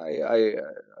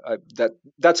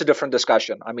 that's a different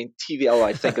discussion. I mean, TVL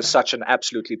I think is such an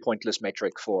absolutely pointless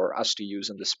metric for us to use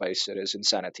in this space. It is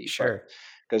insanity, but Sure.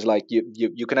 because like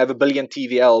you can have a billion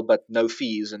TVL but no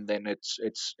fees, and then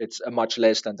it's a much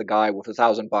less than the guy with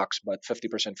 $1,000 but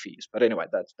 50% fees. But anyway,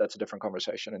 that's a different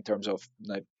conversation in terms of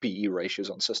PE ratios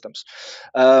on systems.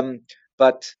 Um,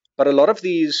 but a lot of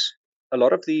these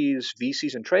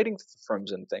VCs and trading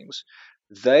firms and things,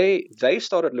 they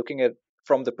started looking at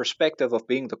from the perspective of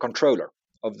being the controller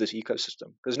of this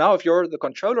ecosystem. Because now, if you're the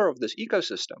controller of this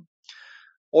ecosystem,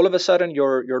 all of a sudden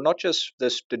you're not just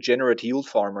this degenerate yield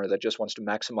farmer that just wants to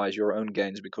maximize your own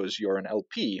gains because you're an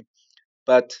LP,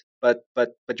 but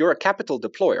you're a capital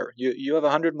deployer. You have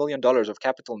 $100 million of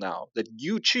capital now that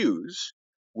you choose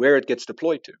where it gets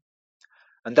deployed to.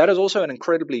 And that is also an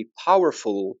incredibly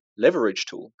powerful leverage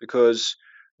tool because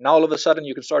now all of a sudden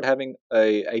you can start having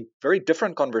a very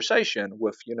different conversation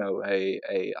with, a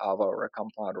Ava or a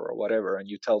Compound or whatever, and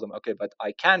you tell them, okay, but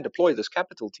I can deploy this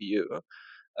capital to you.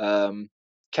 Um,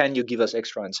 can you give us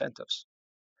extra incentives?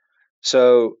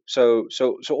 So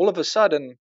all of a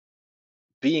sudden,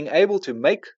 being able to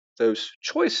make those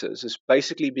choices is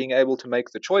basically being able to make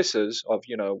the choices of,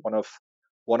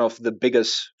 one of the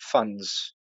biggest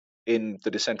funds in the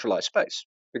decentralized space,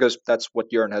 because that's what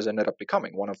Yearn has ended up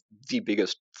becoming, one of the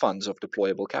biggest funds of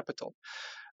deployable capital.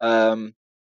 Um,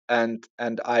 and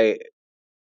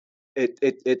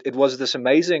it was this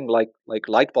amazing like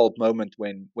light bulb moment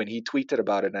when he tweeted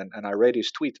about it, and I read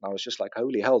his tweet and I was just like,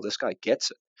 holy hell, this guy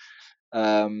gets it.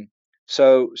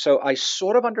 So I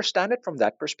sort of understand it from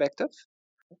that perspective,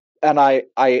 and I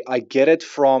get it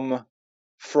from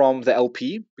the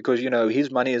LP because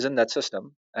his money is in that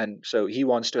system, and so he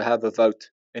wants to have a vote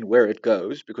in where it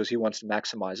goes because he wants to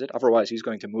maximize it. Otherwise, he's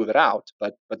going to move it out.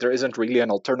 But there isn't really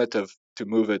an alternative to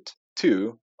move it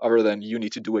to other than you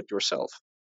need to do it yourself.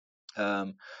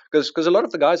 Because a lot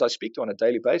of the guys I speak to on a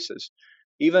daily basis,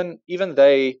 even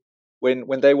they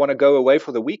when they want to go away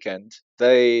for the weekend,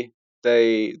 they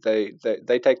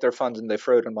take their funds and they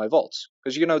throw it in my vaults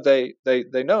because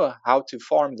they know how to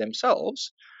farm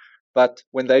themselves, but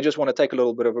when they just want to take a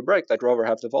little bit of a break, they'd rather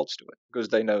have the vaults do it because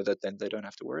they know that then they don't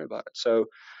have to worry about it. So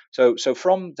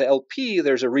from the LP,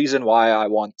 there's a reason why I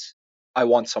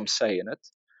want some say in it.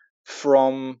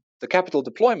 From the capital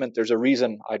deployment, there's a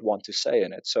reason I'd want to say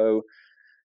in it. So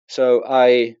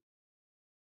I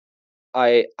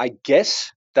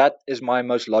guess that is my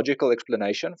most logical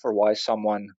explanation for why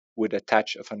someone would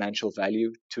attach a financial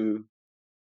value to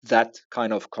that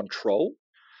kind of control.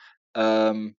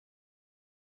 Um,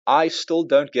 I still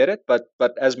don't get it, but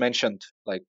as mentioned,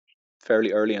 like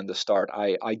fairly early in the start,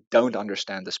 I don't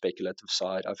understand the speculative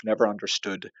side. I've never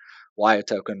understood why a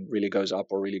token really goes up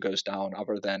or really goes down,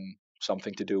 other than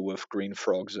something to do with green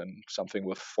frogs and something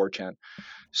with 4chan.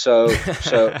 So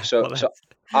so so Well, so that's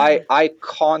I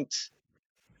can't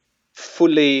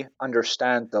fully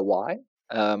understand the why.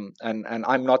 And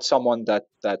I'm not someone that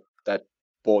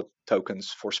bought tokens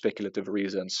for speculative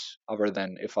reasons, other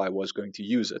than if I was going to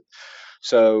use it.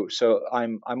 So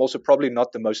I'm also probably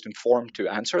not the most informed to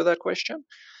answer that question.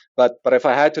 But if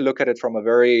I had to look at it from a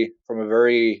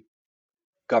very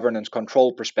governance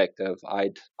control perspective,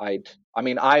 I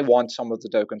want some of the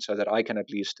tokens so that I can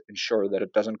at least ensure that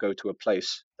it doesn't go to a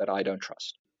place that I don't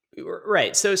trust.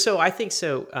 right. So I think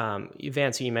so.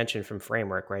 Vance, who you mentioned from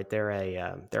Framework, right? They're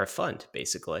a fund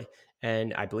basically,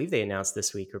 and I believe they announced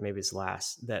this week or maybe it's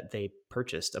last that they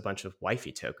purchased a bunch of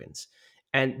YFI tokens.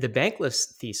 And the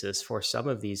bankless thesis for some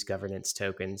of these governance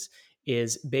tokens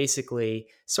is basically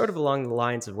sort of along the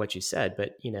lines of what you said,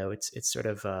 but it's sort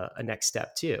of a next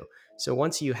step too. So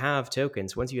once you have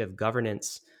tokens, once you have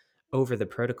governance over the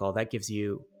protocol, that gives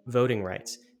you voting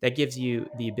rights. That gives you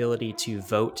the ability to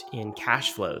vote in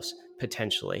cash flows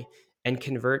potentially and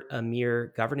convert a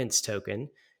mere governance token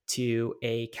to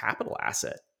a capital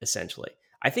asset, essentially.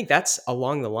 I think that's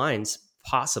along the lines,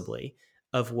 possibly,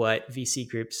 of what VC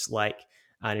groups like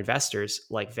investors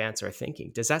like Vance are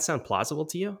thinking. Does that sound plausible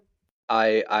to you?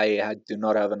 I do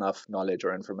not have enough knowledge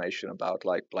or information about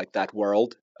like that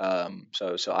world.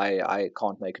 So I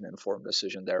can't make an informed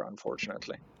decision there,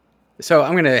 unfortunately. So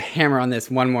I'm going to hammer on this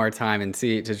one more time and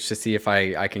see to see if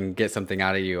I can get something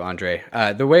out of you, Andre.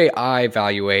 The way I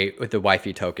evaluate with the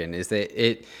YFI token is that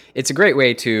it's a great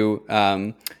way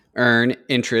to earn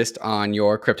interest on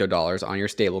your crypto dollars, on your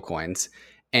stable coins.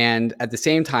 And at the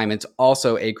same time, it's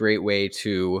also a great way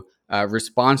to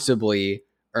responsibly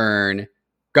earn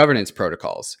governance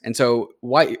protocols. And so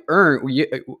why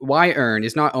earn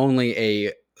is not only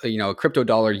a crypto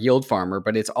dollar yield farmer,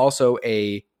 but it's also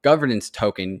a governance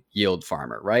token yield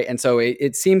farmer, right? And so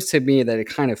it seems to me that it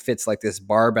kind of fits like this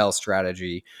barbell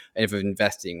strategy of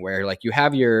investing, where like you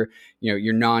have your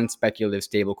non-speculative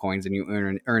stable coins and you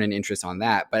earn an interest on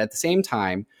that, but at the same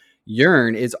time,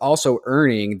 Yearn is also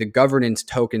earning the governance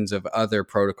tokens of other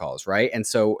protocols, right? And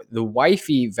so the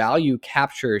YFI value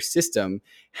capture system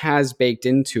has baked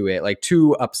into it like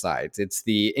two upsides. It's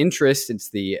the interest, it's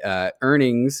the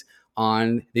earnings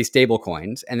on the stable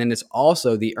coins, and then it's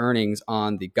also the earnings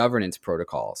on the governance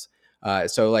protocols.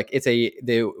 So like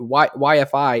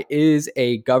YFI is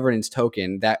a governance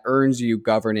token that earns you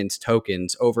governance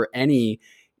tokens over any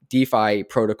DeFi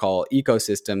protocol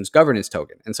ecosystem's governance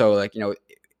token. And so like,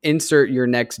 insert your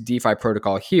next DeFi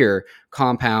protocol here,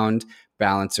 Compound,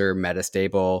 Balancer,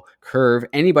 Metastable, Curve,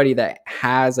 anybody that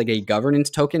has like a governance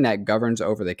token that governs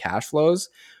over the cash flows.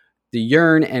 The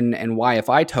Yearn and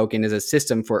YFI token is a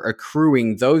system for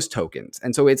accruing those tokens.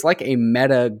 And so it's like a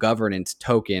meta governance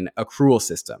token accrual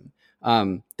system.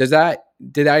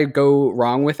 Did I go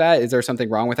wrong with that? Is there something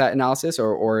wrong with that analysis,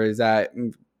 or is that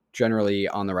generally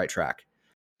on the right track?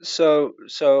 So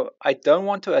I don't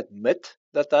want to admit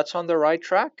that that's on the right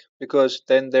track, because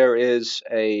then there is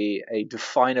a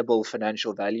definable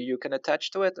financial value you can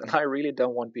attach to it, and I really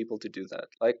don't want people to do that.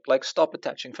 Like stop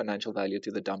attaching financial value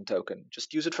to the dumb token.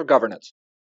 Just use it for governance.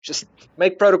 Just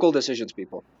make protocol decisions,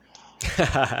 people.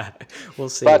 We'll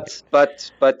see.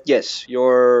 But yes,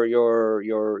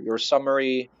 your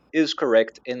summary is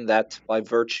correct in that by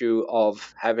virtue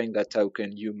of having that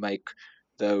token, you make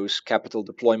those capital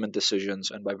deployment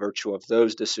decisions, and by virtue of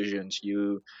those decisions,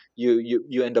 you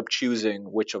end up choosing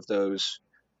which of those.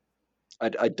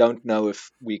 I don't know if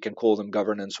we can call them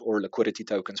governance or liquidity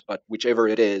tokens, but whichever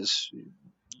it is,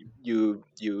 you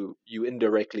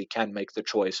indirectly can make the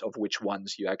choice of which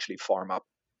ones you actually farm up.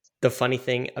 The funny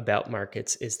thing about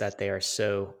markets is that they are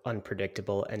so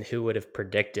unpredictable, and who would have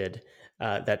predicted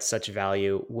that such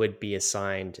value would be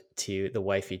assigned to the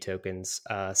YFI tokens?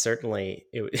 Certainly,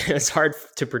 it's hard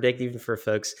to predict even for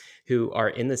folks who are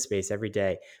in the space every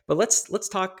day. But let's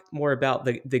talk more about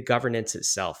the governance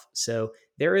itself. So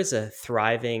there is a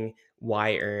thriving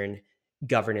YEarn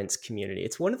governance community.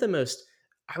 It's one of the most,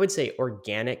 I would say,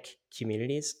 organic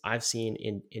communities I've seen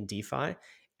in DeFi.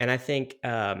 And I think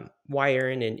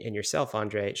YEarn and yourself,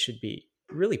 Andre, should be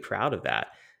really proud of that.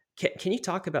 Can you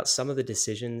talk about some of the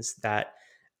decisions that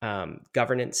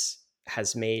governance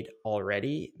has made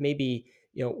already? Maybe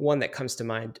one that comes to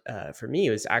mind for me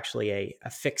is actually a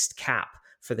fixed cap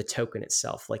for the token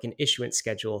itself, like an issuance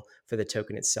schedule for the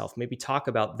token itself. Maybe talk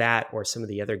about that or some of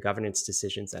the other governance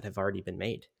decisions that have already been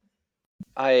made.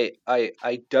 I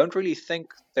don't really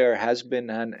think there has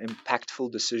been an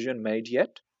impactful decision made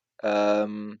yet.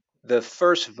 The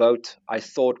first vote I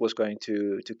thought was going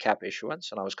to cap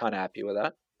issuance, and I was kind of happy with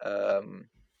that.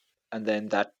 And then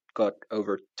that got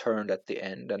overturned at the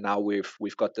end, and now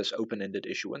we've got this open-ended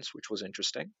issuance, which was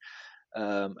interesting.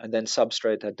 And then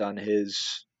Substrate had done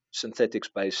his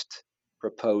synthetics-based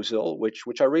proposal,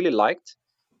 which I really liked.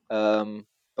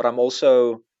 But I'm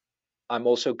also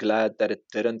glad that it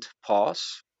didn't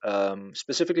pass,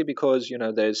 specifically because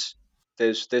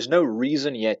there's no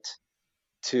reason yet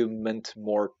to mint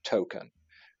more token,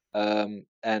 and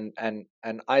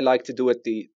I like to do it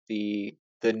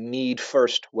the need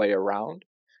first way around.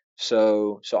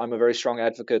 So I'm a very strong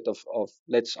advocate of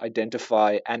let's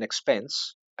identify an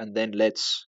expense and then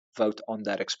let's vote on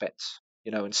that expense.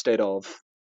 Instead of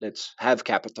let's have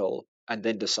capital and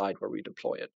then decide where we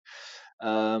deploy it.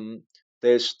 Um,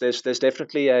 there's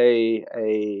definitely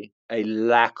a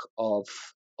lack of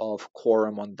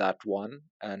quorum on that one,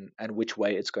 and which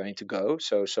way it's going to go.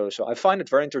 So I find it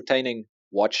very entertaining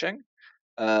watching.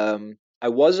 I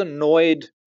was annoyed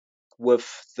with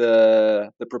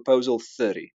the proposal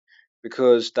 30,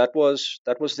 because that was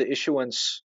the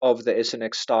issuance of the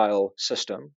SNX style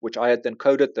system, which I had then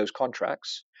coded those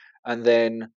contracts, and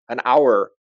then an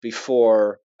hour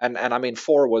before, and I mean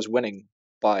 4 was winning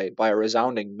by a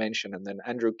resounding mention. And then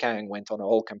Andrew Kang went on a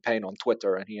whole campaign on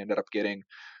Twitter, and he ended up getting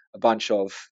a bunch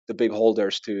of the big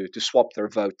holders to swap their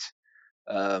vote.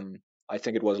 um, I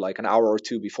think it was like an hour or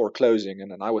two before closing, and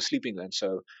then I was sleeping then.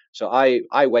 So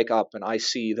I wake up and I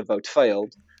see the vote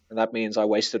failed, and that means I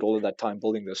wasted all of that time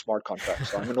building the smart contract.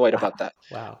 So I'm annoyed about Wow. that.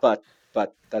 Wow.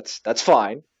 But that's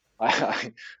fine.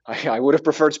 I would have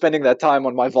preferred spending that time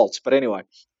on my vaults. But anyway,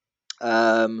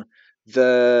 um,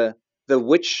 the the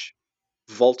which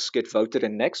vaults get voted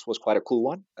in next was quite a cool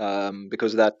one,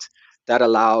 because that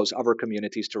allows other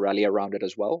communities to rally around it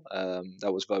as well.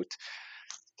 That was vote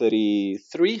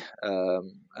 33,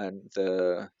 and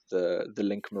the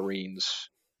Link Marines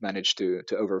managed to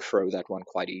overthrow that one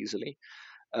quite easily.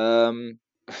 Um,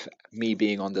 Me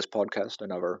being on this podcast,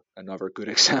 another good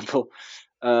example.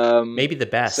 Maybe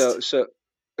the So best. so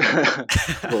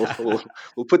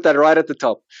we'll put that right at the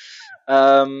top.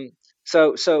 Um,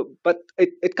 but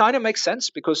it kind of makes sense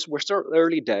because we're still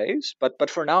early days. But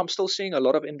for now, I'm still seeing a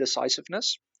lot of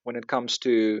indecisiveness when it comes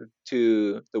to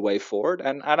the way forward,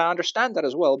 and I understand that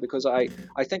as well, because I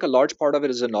think a large part of it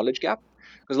is a knowledge gap,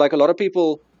 because like a lot of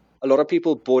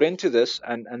people bought into this,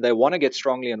 and they want to get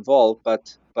strongly involved,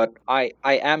 but I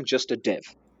am just a dev.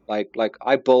 Like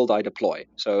I build, I deploy.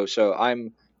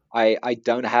 I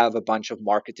don't have a bunch of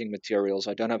marketing materials.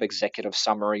 I don't have executive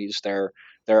summaries. There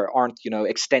aren't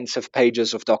extensive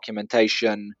pages of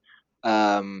documentation.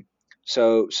 Um,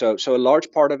 so a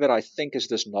large part of it, I think, is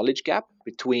this knowledge gap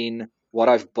between what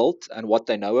I've built and what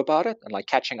they know about it, and like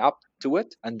catching up to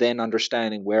it, and then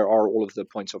understanding where are all of the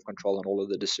points of control and all of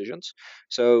the decisions.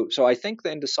 So I think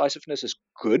the indecisiveness is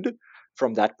good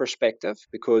from that perspective,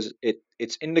 because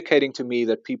it's indicating to me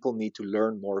that people need to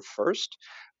learn more first.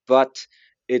 But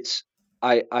it's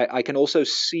I can also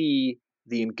see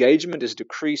the engagement is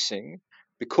decreasing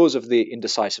because of the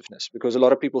indecisiveness, because a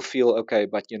lot of people feel, okay,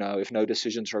 but if no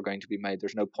decisions are going to be made,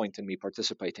 there's no point in me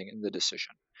participating in the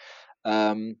decision.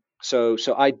 So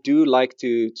I do like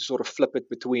to sort of flip it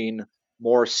between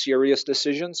more serious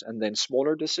decisions and then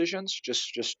smaller decisions,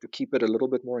 just to keep it a little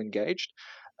bit more engaged.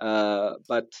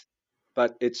 But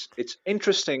it's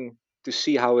interesting to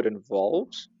see how it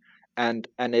evolves, and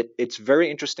it's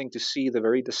very interesting to see the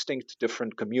very distinct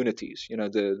different communities.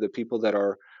 The people that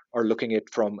are looking at it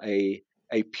from a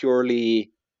purely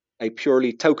a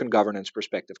purely token governance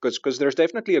perspective, because there's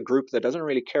definitely a group that doesn't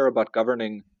really care about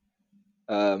governing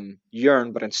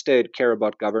Yearn, but instead care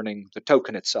about governing the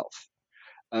token itself.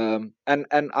 And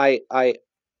I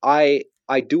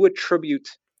do attribute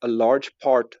a large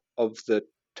part of the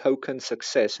token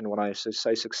success, and when I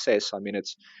say success, I mean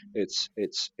it's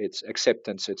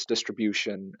acceptance, it's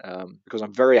distribution, because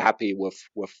I'm very happy with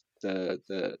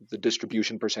the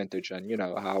distribution percentage, and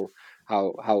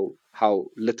how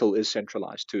little is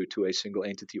centralized to a single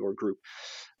entity or group.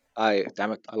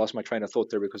 Damn it, I lost my train of thought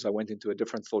there because I went into a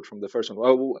different thought from the first one.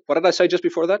 Oh, what did I say just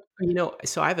before that?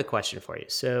 So I have a question for you.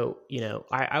 So,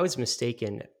 I was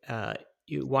mistaken.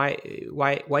 Why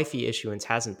YFI issuance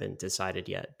hasn't been decided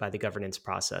yet by the governance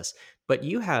process, but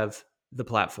you have the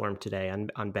platform today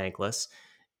on Bankless.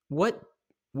 What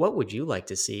what would you like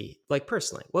to see? Like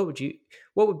personally, what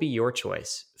would be your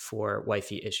choice for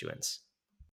YFI issuance?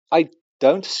 I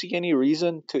don't see any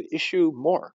reason to issue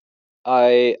more.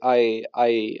 I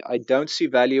don't see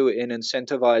value in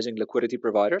incentivizing liquidity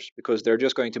providers, because they're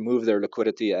just going to move their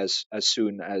liquidity as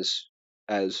soon as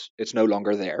it's no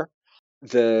longer there.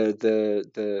 The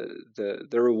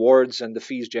rewards and the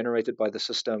fees generated by the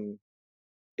system,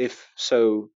 if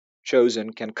so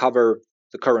chosen, can cover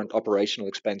the current operational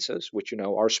expenses, which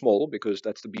are small, because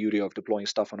that's the beauty of deploying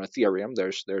stuff on Ethereum.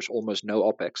 There's almost no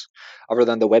OPEX other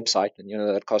than the website, and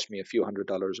that cost me a few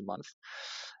 $100s a month.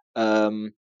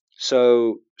 Um,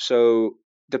 so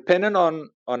depending on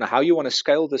how you want to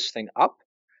scale this thing up,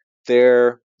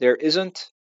 there isn't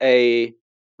a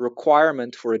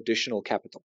requirement for additional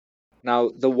capital.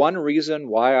 Now, the one reason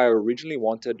why I originally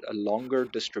wanted a longer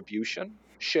distribution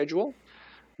schedule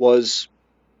was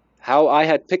how I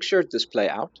had pictured this play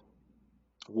out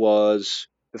was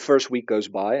the first week goes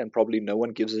by and probably no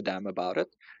one gives a damn about it.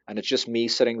 And it's just me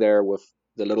sitting there with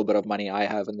the little bit of money I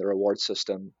have in the reward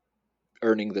system,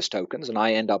 earning these tokens, and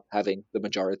I end up having the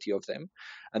majority of them.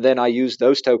 And then I use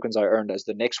those tokens I earned as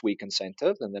the next week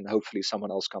incentive, and then hopefully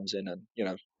someone else comes in and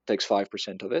takes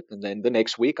 5% of it. And then the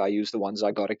next week I use the ones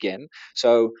I got again.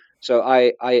 So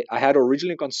I had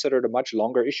originally considered a much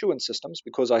longer issuance systems,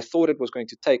 because I thought it was going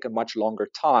to take a much longer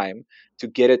time to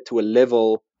get it to a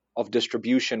level of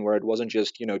distribution where it wasn't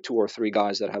just two or three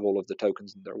guys that have all of the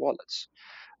tokens in their wallets.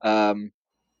 Um,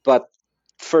 but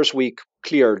first week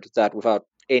cleared that without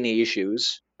any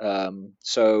issues.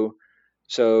 So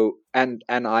And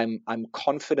I'm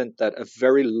confident that a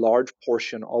very large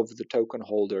portion of the token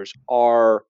holders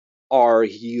are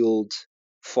yield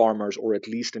farmers, or at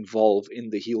least involved in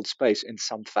the yield space in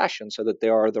some fashion, so that they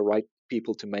are the right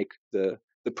people to make the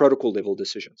protocol level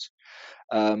decisions.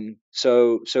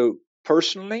 So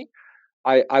personally,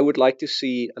 I would like to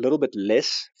see a little bit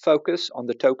less focus on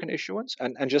the token issuance.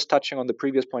 And just touching on the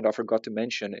previous point I forgot to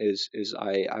mention is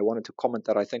I wanted to comment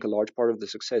that I think a large part of the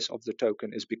success of the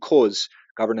token is because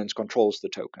governance controls the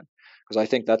token. Because I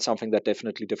think that's something that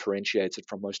definitely differentiates it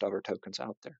from most other tokens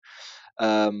out there.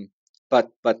 But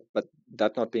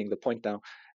that not being the point now,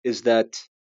 is that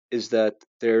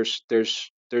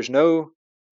there's no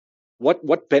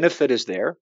what benefit is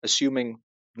there, assuming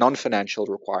non-financial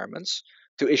requirements,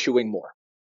 to issuing more?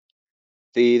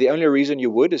 The only reason you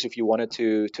would is if you wanted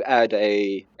to add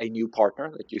a new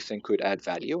partner that you think could add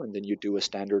value, and then you do a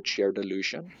standard share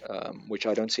dilution, which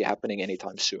I don't see happening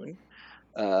anytime soon.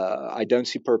 I don't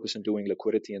see purpose in doing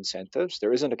liquidity incentives.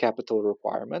 There isn't a capital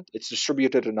requirement. It's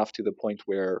distributed enough to the point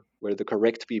where the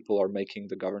correct people are making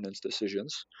the governance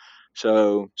decisions.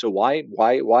 So why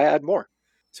add more?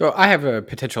 So I have a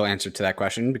potential answer to that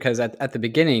question, because at the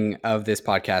beginning of this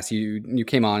podcast, you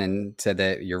came on and said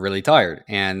that you're really tired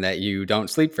and that you don't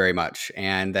sleep very much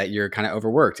and that you're kind of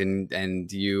overworked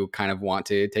and you kind of want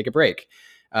to take a break.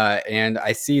 And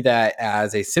I see that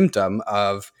as a symptom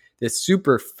of this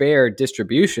super fair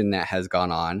distribution that has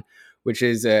gone on, which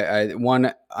is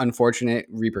one unfortunate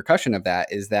repercussion of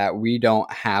that is that we don't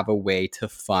have a way to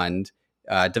fund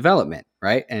development,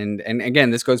 right? And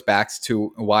again, this goes back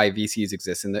to why VCs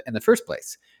exist in the first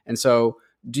place. And so,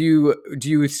 do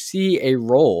you see a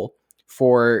role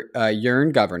for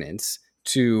Yearn governance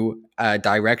to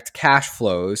direct cash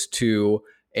flows to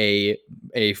a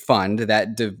fund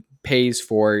that pays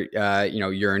for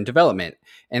Yearn development?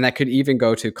 And that could even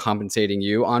go to compensating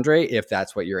you, Andre, if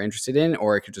that's what you're interested in,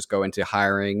 or it could just go into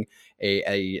hiring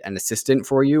an assistant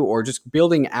for you, or just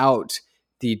building out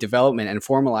the development and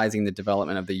formalizing the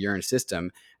development of the Yearn system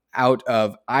out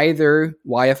of either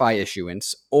YFI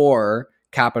issuance or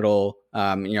capital,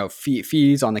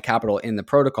 fees on the capital in the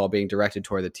protocol being directed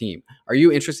toward the team. Are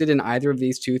you interested in either of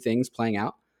these two things playing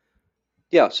out?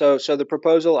 Yeah, so the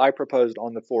proposal I proposed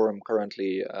on the forum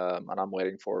currently, and I'm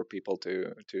waiting for people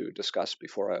to discuss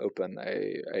before I open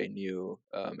a new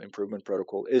improvement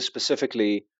protocol, is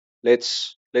specifically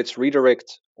let's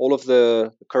redirect all of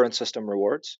the current system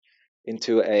rewards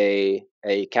into a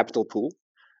capital pool,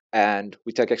 and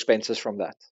we take expenses from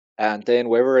that. And then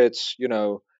whether it's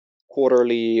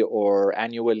quarterly or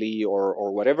annually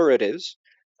or whatever it is,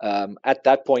 at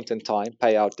that point in time,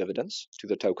 pay out dividends to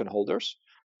the token holders.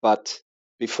 But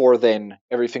before then,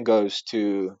 everything goes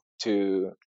to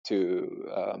um,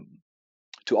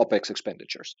 to OPEX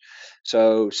expenditures.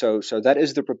 So that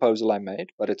is the proposal I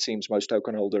made, but it seems most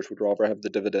token holders would rather have the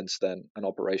dividends than an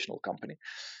operational company.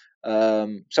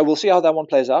 So we'll see how that one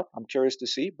plays out. I'm curious to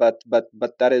see, but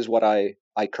that is what I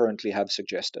currently have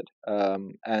suggested.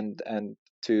 And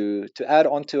to add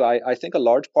on to, I think a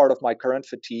large part of my current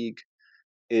fatigue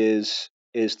is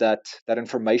that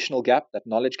informational gap, that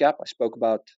knowledge gap I spoke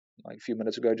about like a few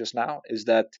minutes ago just now, is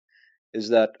that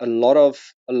a lot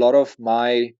of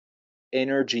my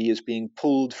energy is being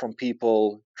pulled from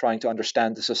people trying to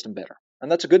understand the system better.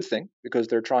 And that's a good thing, because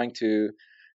they're trying to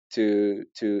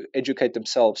educate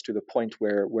themselves to the point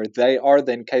where they are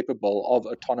then capable of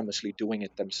autonomously doing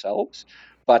it themselves,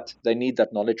 but they need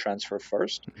that knowledge transfer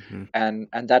first. Mm-hmm.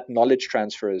 And that knowledge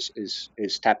transfer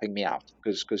is tapping me out,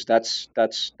 because that's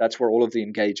where all of the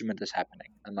engagement is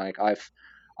happening. And like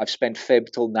I've spent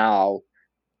Feb till now,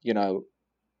 you know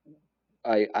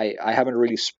I haven't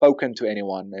really spoken to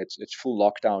anyone. It's full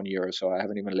lockdown year, so I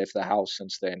haven't even left the house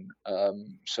since then.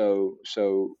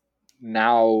 So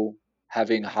now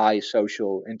having high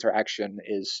social interaction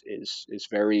is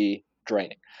very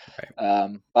draining.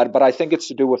 Right. But I think it's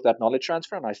to do with that knowledge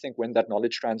transfer, and I think when that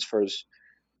knowledge transfers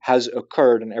has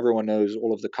occurred and everyone knows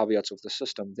all of the caveats of the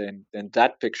system, then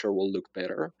that picture will look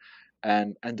better,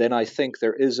 and then I think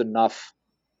there is enough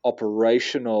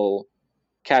operational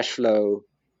cash flow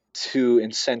to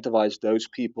incentivize those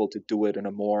people to do it in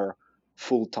a more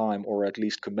full-time or at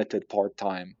least committed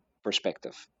part-time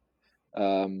perspective.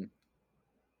 Um,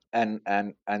 and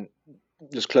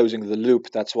just closing the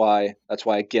loop, that's why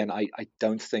again I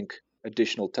don't think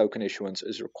additional token issuance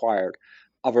is required,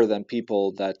 other than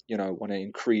people that want to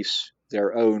increase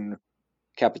their own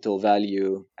capital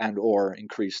value and or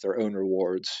increase their own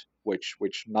rewards, which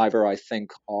neither I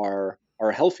think are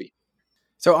healthy.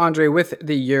 So, Andre, with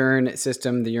the Yearn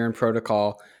system, the Yearn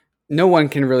protocol, no one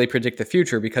can really predict the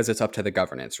future because it's up to the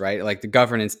governance, right? Like the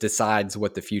governance decides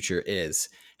what the future is.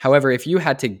 However, if you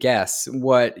had to guess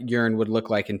what Yearn would look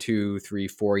like in 2, 3,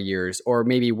 4 years, or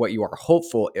maybe what you are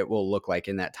hopeful it will look like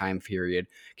in that time period,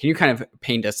 can you kind of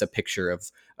paint us a picture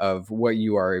of what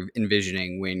you are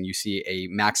envisioning when you see a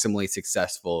maximally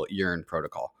successful Yearn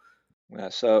protocol? Yeah,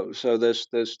 so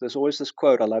there's always this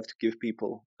quote I love to give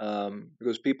people,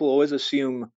 because people always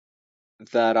assume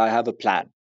that I have a plan,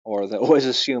 or they always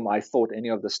assume I thought any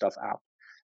of this stuff out.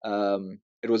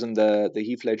 It was in the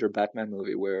Heath Ledger Batman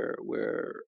movie where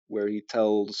he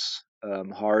tells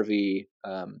Harvey,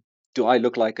 "Do I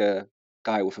look like a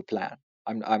guy with a plan?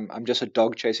 I'm just a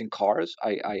dog chasing cars.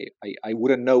 I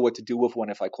wouldn't know what to do with one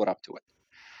if I caught up to it."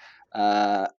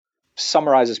 Uh,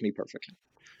 Summarizes me perfectly.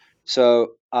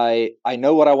 So I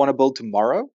know what I want to build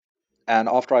tomorrow, and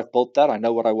after I've built that, I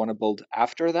know what I want to build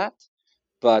after that.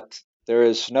 But there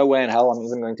is no way in hell I'm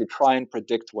even going to try and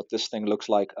predict what this thing looks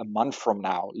like a month from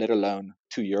now, let alone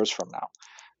 2 years from now.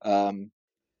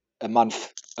 A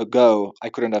month ago, I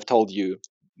couldn't have told you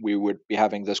we would be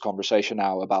having this conversation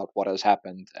now about what has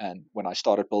happened, and when I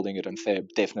started building it in Feb,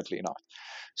 definitely not.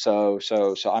 So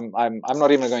I'm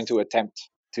not even going to attempt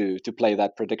to play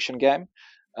that prediction game.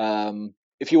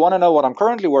 If you want to know what I'm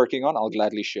currently working on, I'll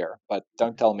gladly share. But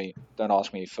don't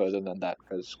ask me further than that,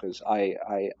 because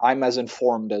I'm as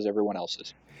informed as everyone else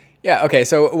is. Yeah. Okay.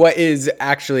 So, what is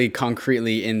actually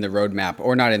concretely in the roadmap,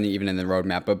 or not even in the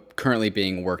roadmap, but currently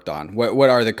being worked on? What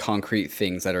are the concrete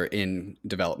things that are in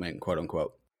development, quote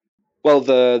unquote? Well,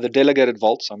 the delegated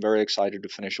vaults, I'm very excited to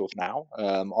finish off now.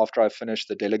 After I finish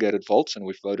the delegated vaults, and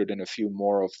we've voted in a few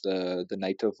more of the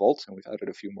native vaults, and we've added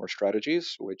a few more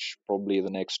strategies, which probably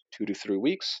the next 2 to 3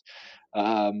 weeks.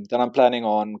 Then I'm planning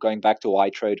on going back to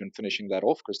iTrade and finishing that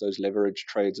off, because those leverage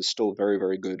trades are still very,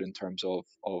 very good in terms of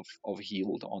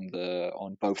yield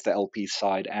on both the LP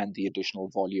side and the additional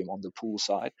volume on the pool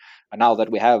side. And now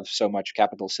that we have so much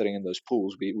capital sitting in those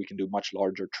pools, we can do much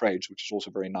larger trades, which is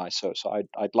also very nice. So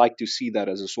I'd like to see that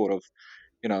as a sort of,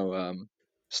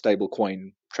 stable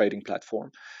coin trading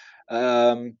platform.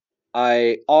 Um,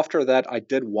 I After that, I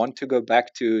did want to go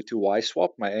back to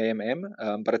YSwap, my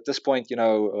AMM, but at this point,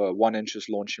 1inch is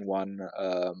launching one.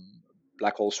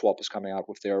 Black Hole Swap is coming out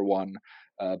with their one.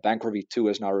 Bankrevy 2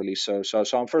 is now released.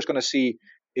 So I'm first going to see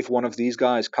if one of these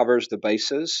guys covers the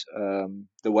bases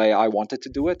the way I wanted to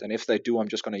do it, and if they do, I'm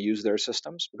just going to use their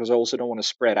systems, because I also don't want to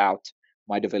spread out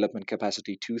my development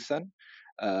capacity too thin.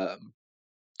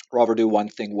 Rather do one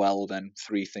thing well than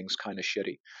three things kind of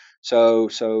shitty. So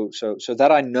that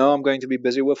I know I'm going to be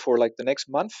busy with for like the next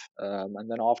month, and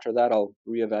then after that I'll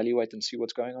reevaluate and see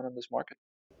what's going on in this market.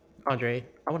 Andre,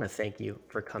 I want to thank you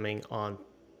for coming on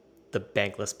the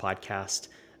Bankless podcast.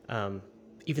 Um,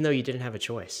 Even though you didn't have a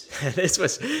choice, this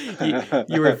was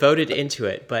you were voted into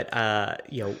it. But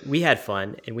we had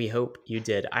fun, and we hope you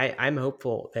did. I'm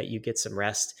hopeful that you get some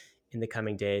rest in the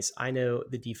coming days. I know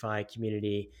the DeFi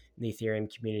community and the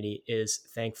Ethereum community is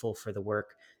thankful for the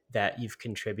work that you've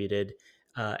contributed,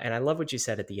 and I love what you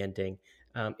said at the ending.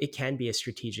 It can be a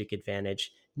strategic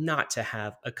advantage not to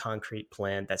have a concrete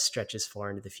plan that stretches far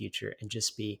into the future and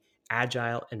just be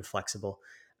agile and flexible.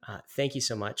 Thank you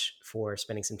so much for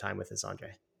spending some time with us,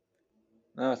 Andre.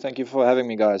 No, thank you for having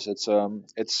me, guys. It's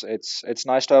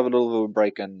nice to have a little bit of a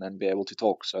break and be able to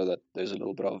talk, so that there's a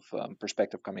little bit of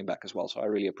perspective coming back as well. So I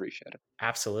really appreciate it.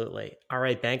 Absolutely. All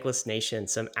right, Bankless Nation,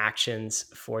 some actions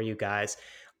for you guys.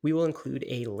 We will include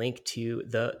a link to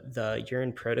the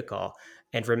Yearn protocol.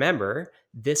 And remember,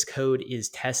 this code is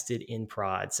tested in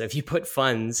prod. So if you put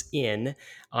funds in,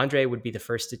 Andre would be the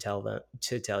first to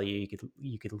tell you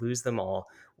you could lose them all.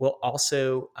 We'll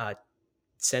also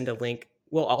send a link.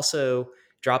 We'll also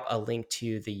drop a link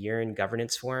to the Yearn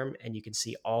governance forum, and you can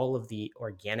see all of the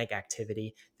organic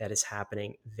activity that is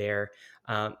happening there.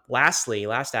 Lastly,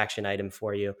 last action item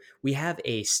for you, we have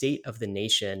a State of the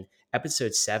Nation,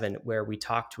 episode 7, where we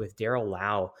talked with Daryl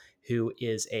Lau, who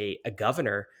is a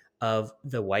governor of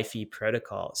the YFI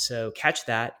protocol. So catch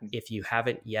that if you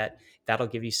haven't yet. That'll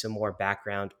give you some more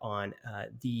background on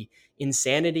the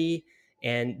insanity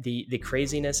and the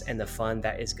craziness and the fun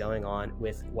that is going on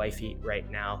with YFI right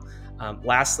now.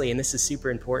 Lastly, and this is super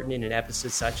important in an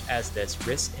episode such as this,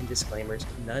 risks and disclaimers.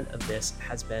 None of this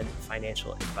has been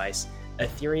financial advice.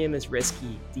 Ethereum is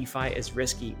risky. DeFi is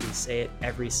risky. We say it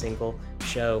every single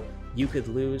show. You could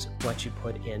lose what you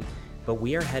put in, but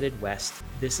we are headed west.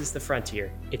 This is the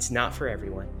frontier. It's not for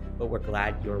everyone, but we're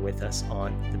glad you're with us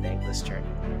on the Bankless journey.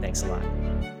 Thanks a lot.